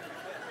 Wake up.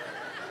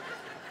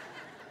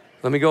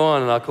 Let me go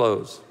on and I'll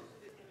close.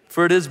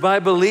 For it is by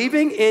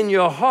believing in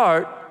your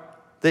heart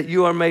that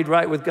you are made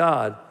right with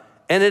God.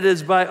 And it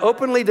is by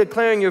openly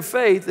declaring your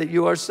faith that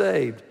you are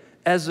saved.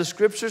 As the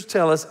scriptures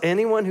tell us,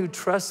 anyone who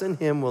trusts in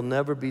him will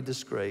never be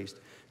disgraced.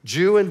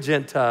 Jew and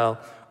Gentile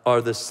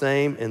are the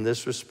same in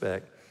this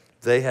respect.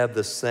 They have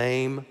the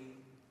same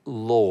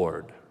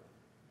Lord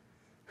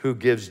who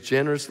gives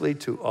generously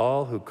to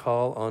all who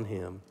call on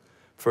him.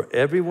 For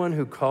everyone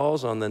who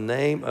calls on the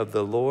name of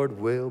the Lord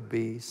will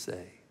be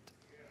saved.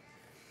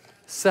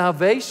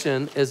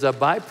 Salvation is a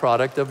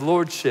byproduct of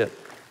lordship.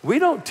 We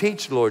don't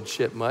teach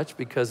lordship much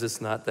because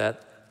it's not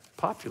that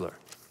popular.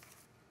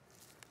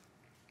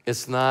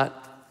 It's not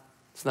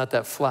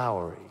that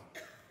flowery.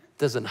 It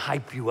doesn't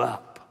hype you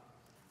up.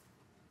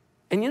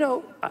 And you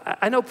know,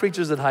 I know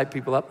preachers that hype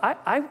people up.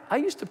 I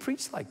used to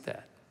preach like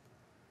that.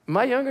 In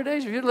my younger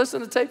days, if you'd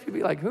listen to tape, you'd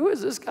be like, who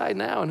is this guy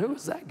now and who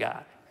is that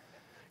guy?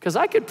 Because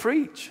I could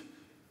preach.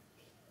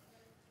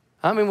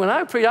 I mean, when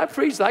I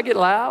preach, I get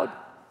loud.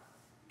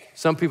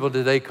 Some people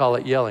today call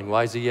it yelling.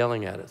 Why is he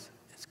yelling at us?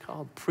 It's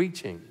called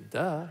preaching.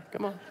 Duh,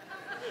 come on.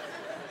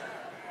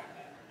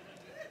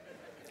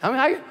 I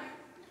mean,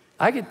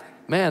 I could,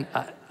 man,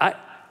 I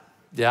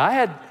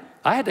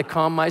had to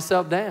calm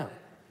myself down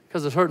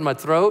because it was hurting my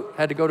throat.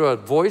 Had to go to a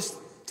voice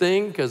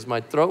thing because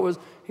my throat was,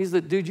 he's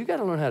like, dude, you got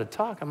to learn how to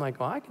talk. I'm like,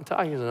 well, I can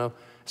talk, you know.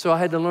 So I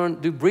had to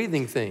do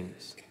breathing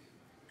things.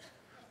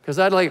 Because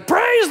I'd like,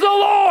 praise the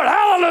Lord,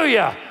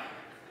 hallelujah.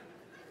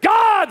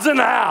 God's in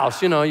the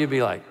house. You know, you'd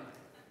be like.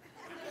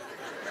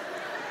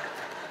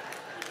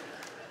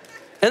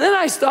 And then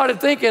I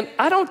started thinking,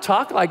 I don't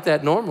talk like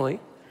that normally.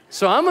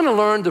 So I'm going to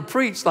learn to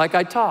preach like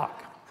I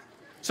talk.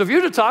 So if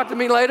you were to talk to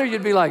me later,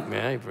 you'd be like,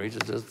 man, he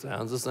preaches just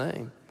sounds the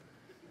same.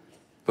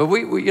 But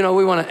we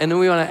want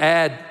to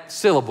add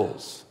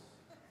syllables.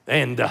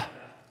 And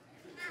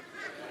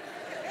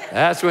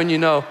that's when you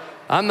know,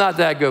 I'm not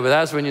that good, but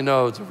that's when you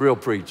know it's a real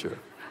preacher.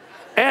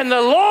 And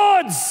the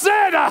Lord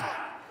said,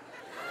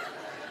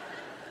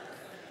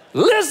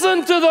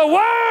 listen to the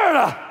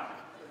word.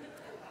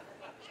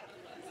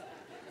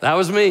 That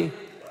was me.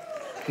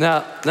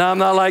 Now I'm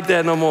not like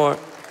that no more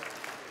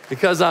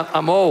because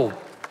I'm old.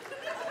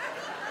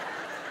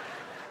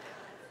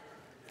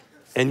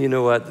 And you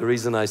know what? The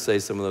reason I say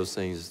some of those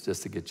things is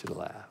just to get you to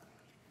laugh.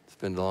 It's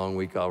been a long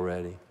week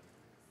already.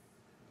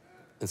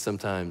 And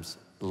sometimes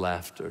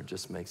laughter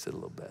just makes it a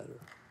little better.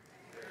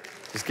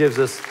 Just gives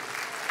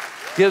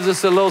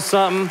us a little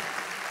something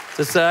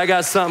to say, I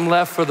got something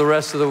left for the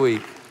rest of the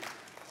week.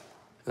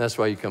 And that's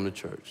why you come to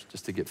church,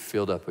 just to get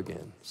filled up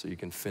again so you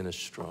can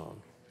finish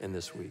strong in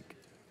this week.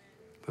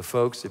 But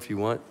folks, if you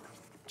want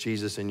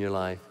Jesus in your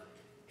life,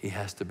 he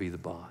has to be the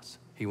boss.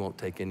 He won't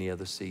take any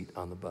other seat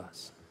on the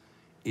bus.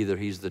 Either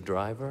he's the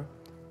driver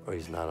or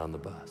he's not on the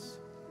bus.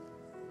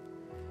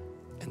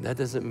 And that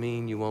doesn't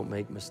mean you won't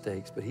make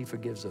mistakes, but he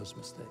forgives those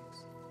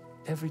mistakes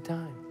every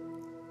time.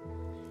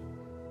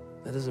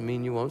 That doesn't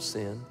mean you won't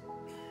sin,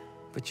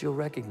 but you'll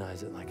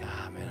recognize it like,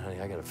 man,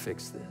 honey, I gotta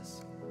fix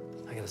this.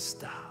 I gotta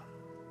stop.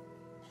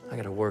 I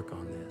gotta work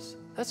on this.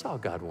 That's all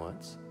God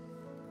wants.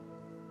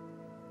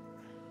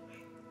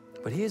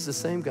 But he is the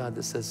same God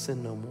that says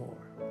sin no more.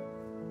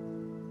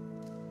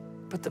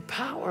 But the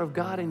power of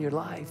God in your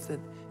life, that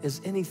is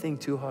anything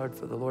too hard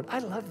for the Lord. I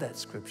love that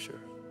scripture.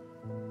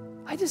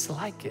 I just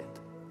like it.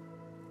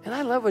 And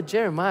I love what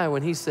Jeremiah,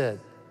 when he said,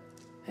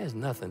 there's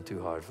nothing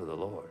too hard for the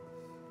Lord.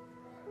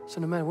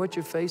 So no matter what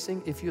you're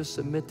facing, if you'll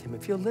submit to him,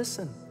 if you'll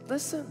listen,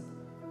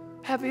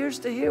 have ears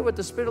to hear what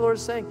the Spirit of the Lord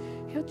is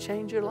saying, he'll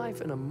change your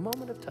life in a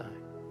moment of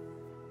time.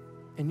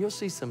 And you'll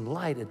see some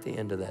light at the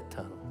end of that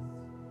tunnel.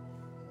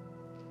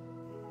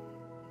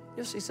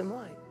 You'll see some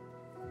light.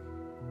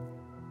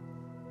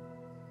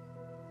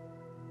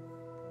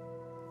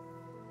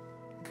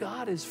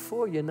 God is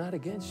for you, not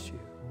against you.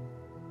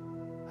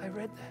 I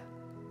read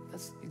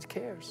that. He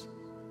cares.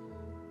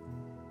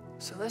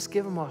 So let's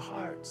give him our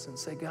hearts and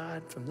say,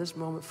 God, from this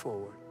moment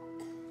forward,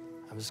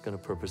 I'm just going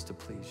to purpose to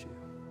please you.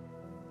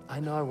 I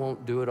know I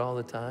won't do it all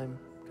the time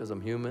because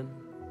I'm human,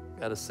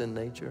 got a sin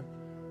nature.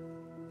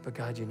 But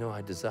God, you know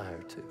I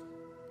desire to.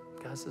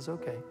 God says,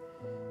 okay.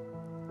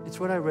 It's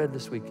what I read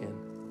this weekend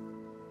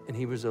in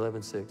Hebrews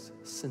 11:6.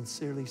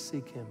 Sincerely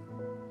seek him.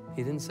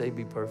 He didn't say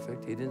be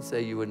perfect. He didn't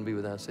say you wouldn't be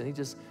without sin. He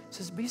just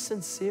says be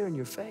sincere in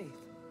your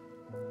faith.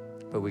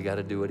 But we got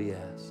to do what he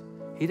asks.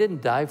 He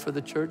didn't die for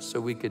the church so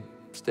we could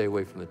stay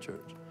away from the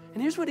church.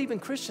 And here's what even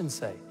Christians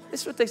say.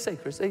 This is what they say,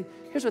 Chris.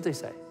 Here's what they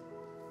say.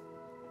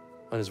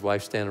 When his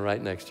wife's standing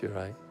right next to you,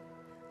 right?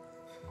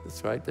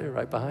 It's right there,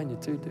 right behind you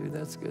too, dude.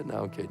 That's good.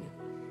 No, I'm kidding you.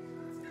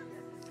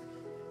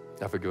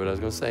 I forget what I was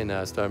going to say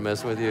now. I started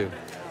messing with you.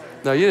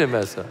 No, you didn't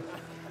mess up.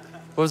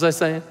 What was I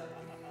saying?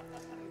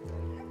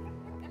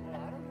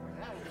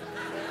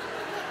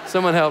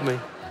 Someone help me.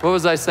 What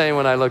was I saying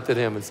when I looked at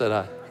him and said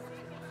hi?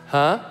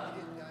 Huh?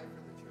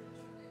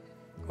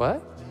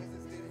 What?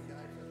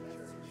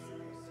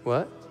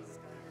 What?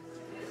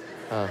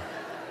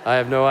 I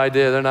have no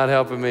idea. They're not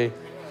helping me.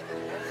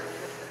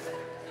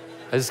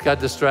 I just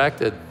got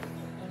distracted.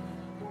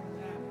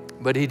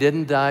 But he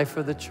didn't die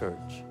for the church.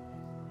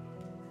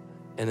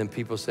 And then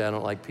people say, I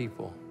don't like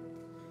people.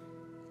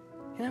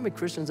 You know how many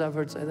Christians I've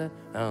heard say that?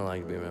 I don't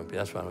like being around people.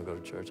 That's why I don't go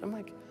to church. I'm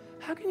like,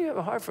 how can you have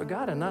a heart for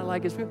God and not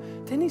like his people?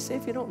 Didn't he say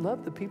if you don't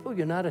love the people,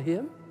 you're not a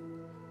him?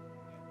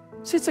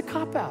 See, it's a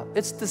cop-out.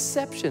 It's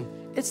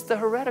deception. It's the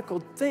heretical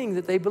thing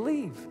that they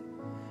believe.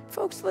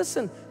 Folks,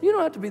 listen, you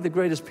don't have to be the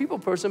greatest people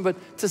person, but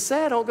to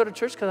say I don't go to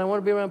church because I want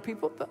to be around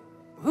people, but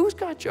who's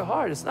got your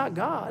heart? It's not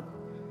God.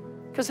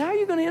 Because how are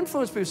you going to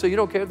influence people? So you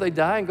don't care if they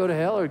die and go to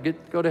hell or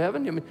go to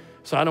heaven? I mean,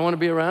 so I don't want to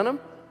be around them?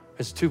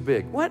 It's too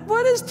big.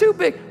 What is too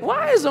big?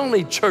 Why is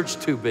only church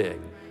too big?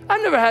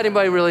 I've never had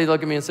anybody really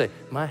look at me and say,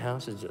 my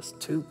house is just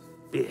too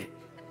big.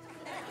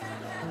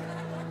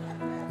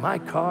 My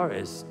car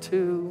is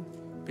too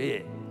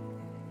big.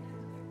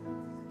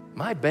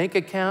 My bank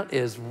account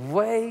is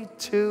way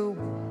too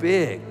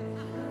big.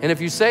 And if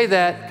you say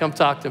that, come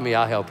talk to me.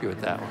 I'll help you with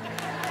that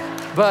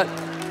one. But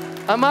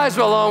I might as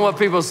well own what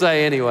people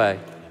say anyway.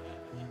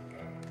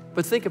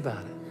 But think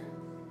about it.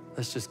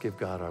 Let's just give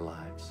God our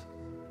lives.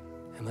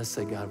 And let's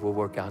say, God, we'll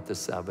work out this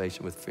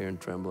salvation with fear and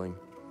trembling.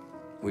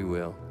 We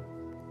will,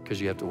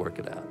 because you have to work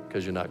it out,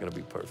 because you're not going to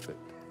be perfect.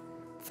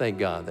 Thank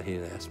God that he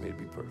didn't ask me to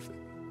be perfect,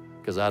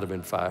 because I'd have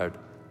been fired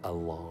a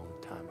long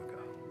time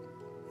ago.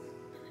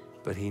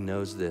 But he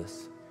knows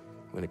this.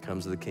 When it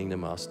comes to the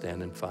kingdom, I'll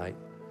stand and fight.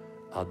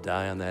 I'll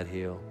die on that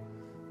hill.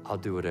 I'll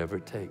do whatever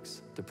it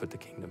takes to put the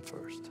kingdom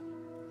first.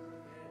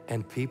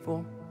 And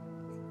people,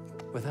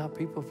 without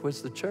people,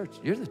 what's the church?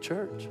 You're the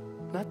church,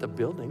 not the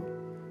building.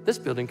 This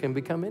building can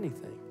become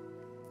anything.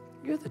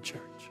 You're the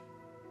church.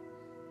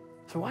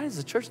 So why does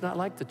the church not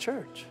like the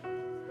church?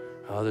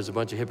 Oh, there's a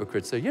bunch of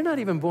hypocrites there. You're not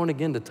even born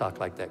again to talk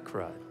like that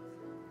crud.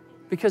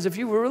 Because if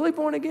you were really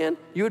born again,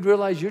 you would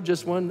realize you're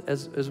just one,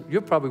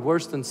 you're probably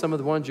worse than some of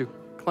the ones you're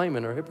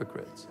claiming are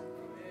hypocrites.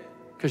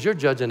 Because you're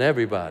judging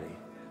everybody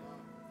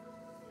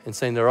and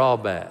saying they're all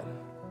bad.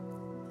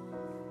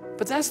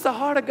 But that's the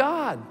heart of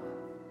God.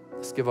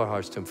 Let's give our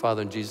hearts to him.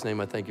 Father, in Jesus'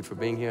 name, I thank you for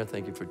being here. I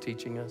thank you for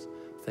teaching us.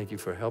 Thank you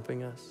for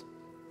helping us.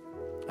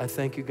 I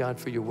thank you, God,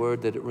 for your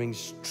word, that it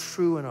rings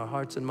true in our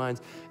hearts and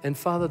minds. And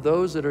Father,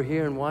 those that are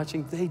here and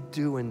watching, they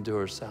do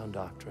endure sound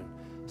doctrine.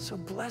 So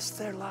bless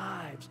their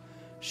lives.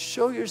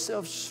 Show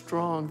yourself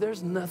strong.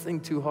 There's nothing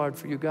too hard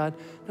for you, God.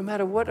 No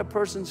matter what a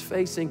person's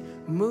facing,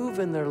 move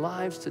in their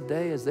lives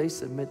today as they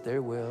submit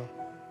their will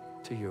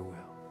to your will.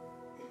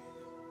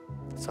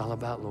 It's all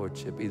about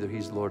lordship. Either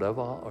he's Lord of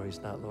all or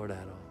he's not Lord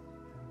at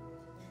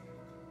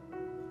all.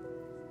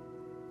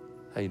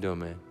 How you doing,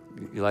 man?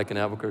 You liking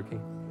Albuquerque?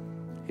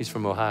 He's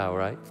from Ohio,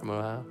 right? From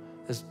Ohio?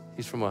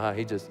 He's from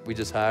Ohio. We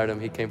just hired him.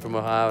 He came from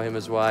Ohio, him and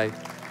his wife.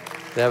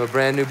 They have a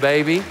brand new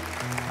baby.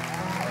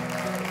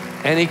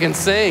 And he can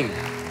sing.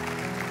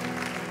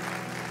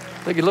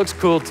 Look, he looks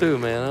cool too,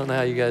 man. I don't know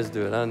how you guys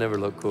do it. I never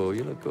look cool.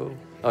 You look cool.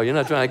 Oh,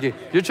 you're trying to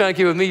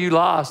keep with me. You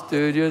lost,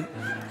 dude.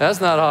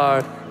 That's not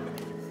hard.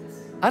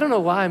 I don't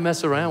know why I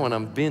mess around when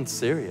I'm being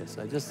serious.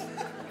 I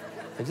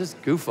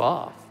just goof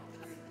off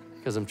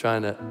because I'm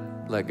trying to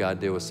let God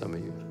deal with some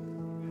of you.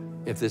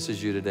 If this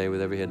is you today with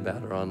every head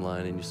bowed or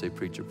online and you say,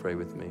 preacher, pray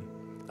with me.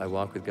 I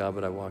walked with God,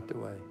 but I walked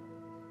away.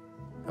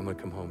 I'm going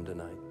to come home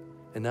tonight.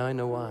 And now I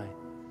know why.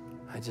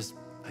 I just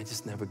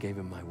never gave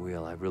him my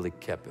will. I really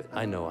kept it.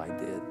 I know I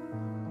did.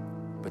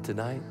 But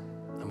tonight,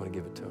 I'm going to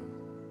give it to him.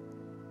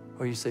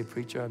 Or you say,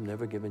 preacher, I've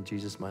never given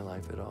Jesus my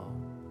life at all.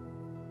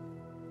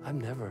 I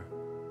never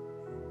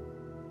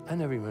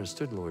even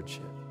understood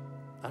lordship.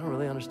 I don't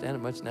really understand it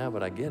much now,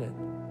 but I get it.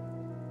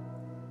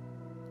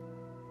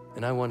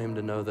 And I want him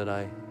to know that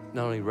I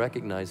not only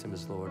recognize him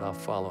as Lord, I'll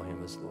follow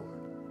him as Lord.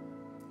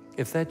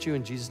 If that's you,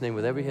 in Jesus' name,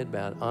 with every head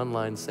bowed,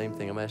 online, same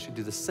thing. I'm going to ask you to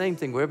do the same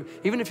thing wherever,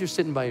 even if you're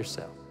sitting by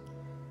yourself.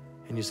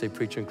 And you say,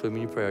 preacher, include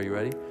me in your prayer. Are you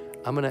ready?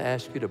 I'm going to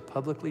ask you to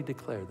publicly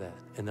declare that.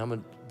 And I'm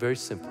going to, very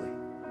simply,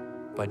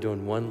 by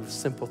doing one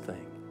simple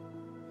thing.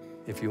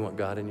 If you want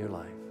God in your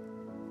life,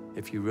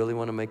 if you really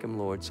want to make him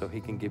Lord so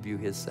he can give you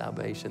his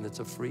salvation, that's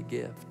a free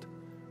gift.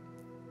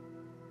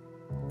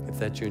 If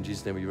that's you in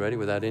Jesus' name, are you ready?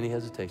 Without any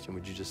hesitation,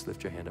 would you just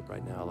lift your hand up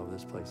right now all over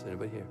this place?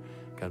 Anybody here?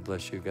 God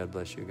bless you. God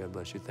bless you. God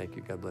bless you. Thank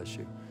you. God bless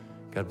you.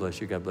 God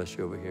bless you. God bless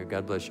you over here.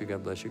 God bless you.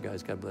 God bless you,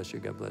 guys. God bless you.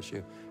 God bless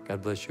you.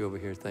 God bless you over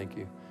here. Thank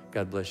you.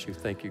 God bless you.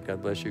 Thank you.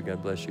 God bless you.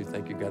 God bless you.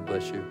 Thank you. God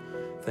bless you.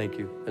 Thank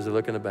you. As I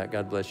look in the back,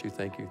 God bless you.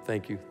 Thank you.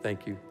 Thank you.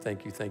 Thank you.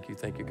 Thank you. Thank you.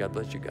 Thank you. God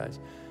bless you, guys.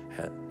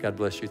 God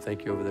bless you.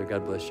 Thank you over there.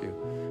 God bless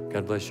you.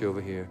 God bless you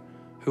over here.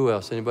 Who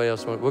else? Anybody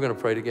else? We're going to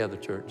pray together,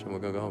 church, and we're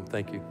going to go home.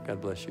 Thank you. God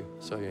bless you.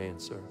 Saw your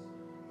hand, sir.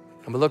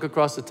 I'm going to look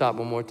across the top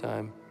one more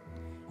time.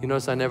 You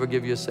notice I never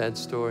give you a sad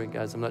story.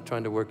 Guys, I'm not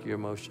trying to work your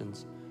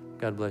emotions.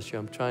 God bless you.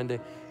 I'm trying to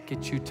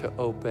get you to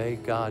obey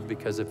God,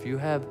 because if you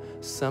have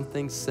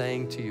something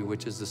saying to you,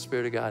 which is the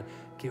Spirit of God,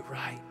 get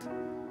right.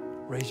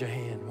 Raise your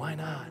hand. Why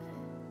not?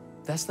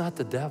 That's not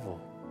the devil.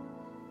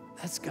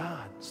 That's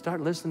God.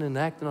 Start listening and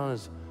acting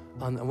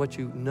on what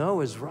you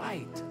know is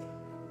right.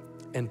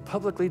 And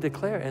publicly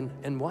declare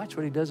and watch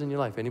what he does in your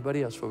life.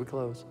 Anybody else before we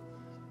close?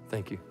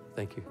 Thank you.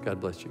 Thank you. God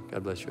bless you.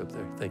 God bless you up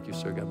there. Thank you,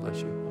 sir. God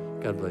bless you.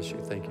 God bless you.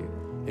 Thank you.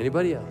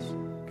 Anybody else?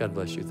 God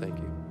bless you. Thank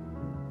you.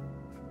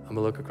 I'm going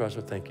to look across.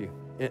 Thank you.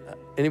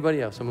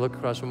 Anybody else? I'm going to look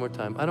across one more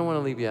time. I don't want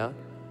to leave you out.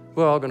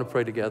 We're all going to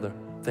pray together.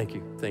 Thank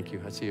you. Thank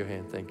you. I see your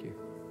hand. Thank you.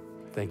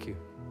 Thank you.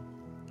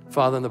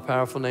 Father, in the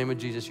powerful name of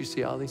Jesus, you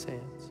see all these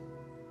hands.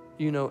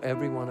 You know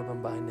every one of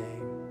them by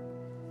name.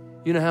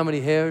 You know how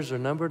many hairs are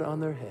numbered on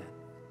their head.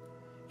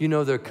 You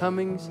know their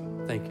comings,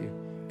 thank you,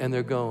 and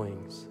their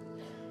goings.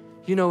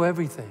 You know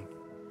everything.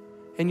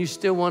 And you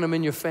still want them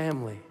in your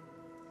family.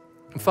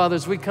 And Father,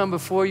 as we come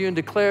before you and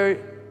declare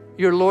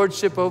your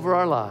lordship over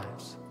our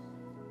lives,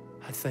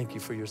 I thank you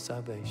for your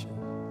salvation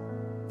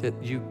that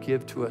you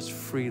give to us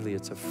freely.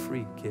 It's a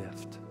free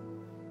gift.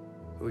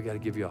 But we got to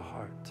give you a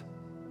heart.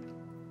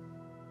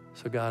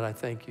 So God, I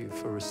thank you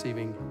for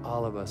receiving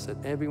all of us,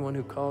 that everyone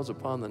who calls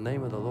upon the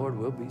name of the Lord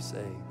will be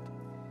saved.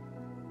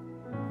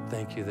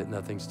 Thank you that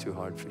nothing's too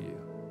hard for you.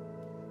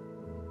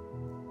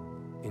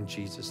 In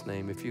Jesus'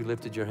 name, if you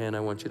lifted your hand, I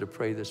want you to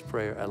pray this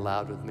prayer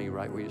aloud with me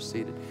right where you're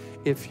seated.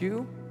 If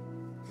you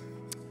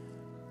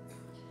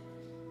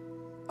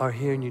are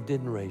here and you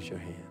didn't raise your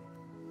hand,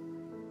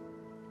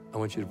 I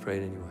want you to pray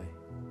it anyway.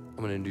 I'm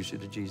going to introduce you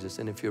to Jesus.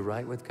 And if you're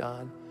right with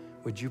God,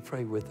 would you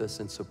pray with us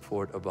in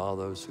support of all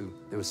those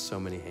there was so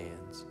many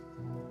hands.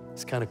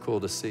 It's kind of cool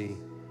to see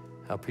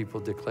how people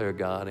declare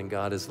God, and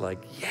God is like,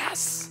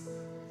 yes.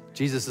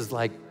 Jesus is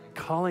like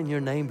calling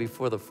your name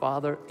before the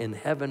Father in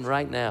heaven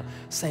right now,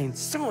 saying,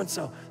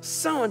 so-and-so,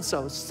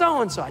 so-and-so,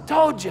 so-and-so, I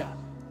told you.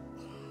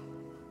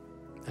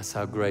 That's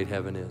how great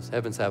heaven is.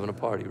 Heaven's having a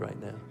party right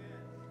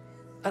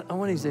now.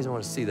 One of these days, I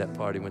want to see that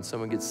party when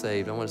someone gets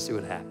saved. I want to see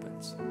what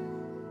happens.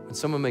 When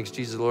someone makes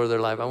Jesus Lord of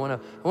their life, I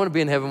want to be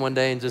in heaven one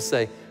day and just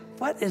say,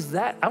 what is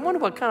that? I wonder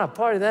what kind of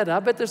party that is. I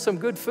bet there's some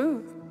good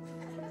food.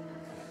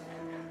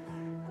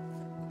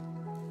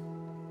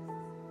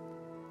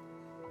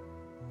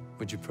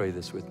 Would you pray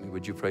this with me?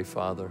 Would you pray,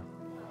 Father,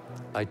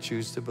 I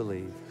choose to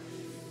believe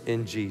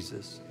in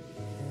Jesus,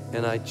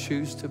 and I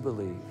choose to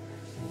believe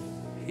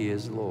he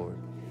is Lord.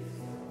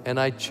 And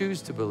I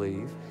choose to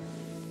believe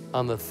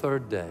on the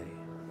third day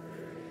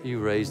you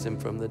raised him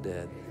from the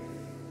dead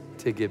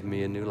to give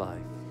me a new life.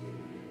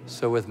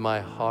 So with my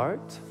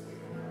heart,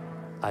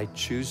 I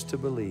choose to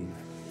believe.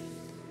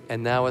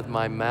 And now with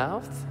my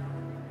mouth,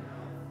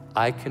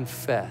 I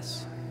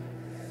confess,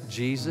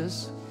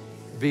 Jesus,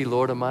 be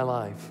Lord of my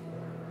life.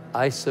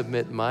 I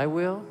submit my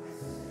will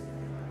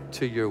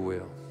to your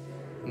will.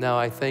 Now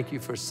I thank you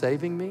for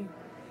saving me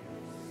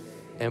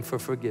and for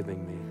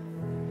forgiving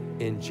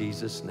me. In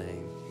Jesus'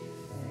 name,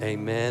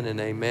 amen and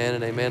amen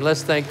and amen.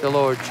 Let's thank the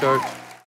Lord, church.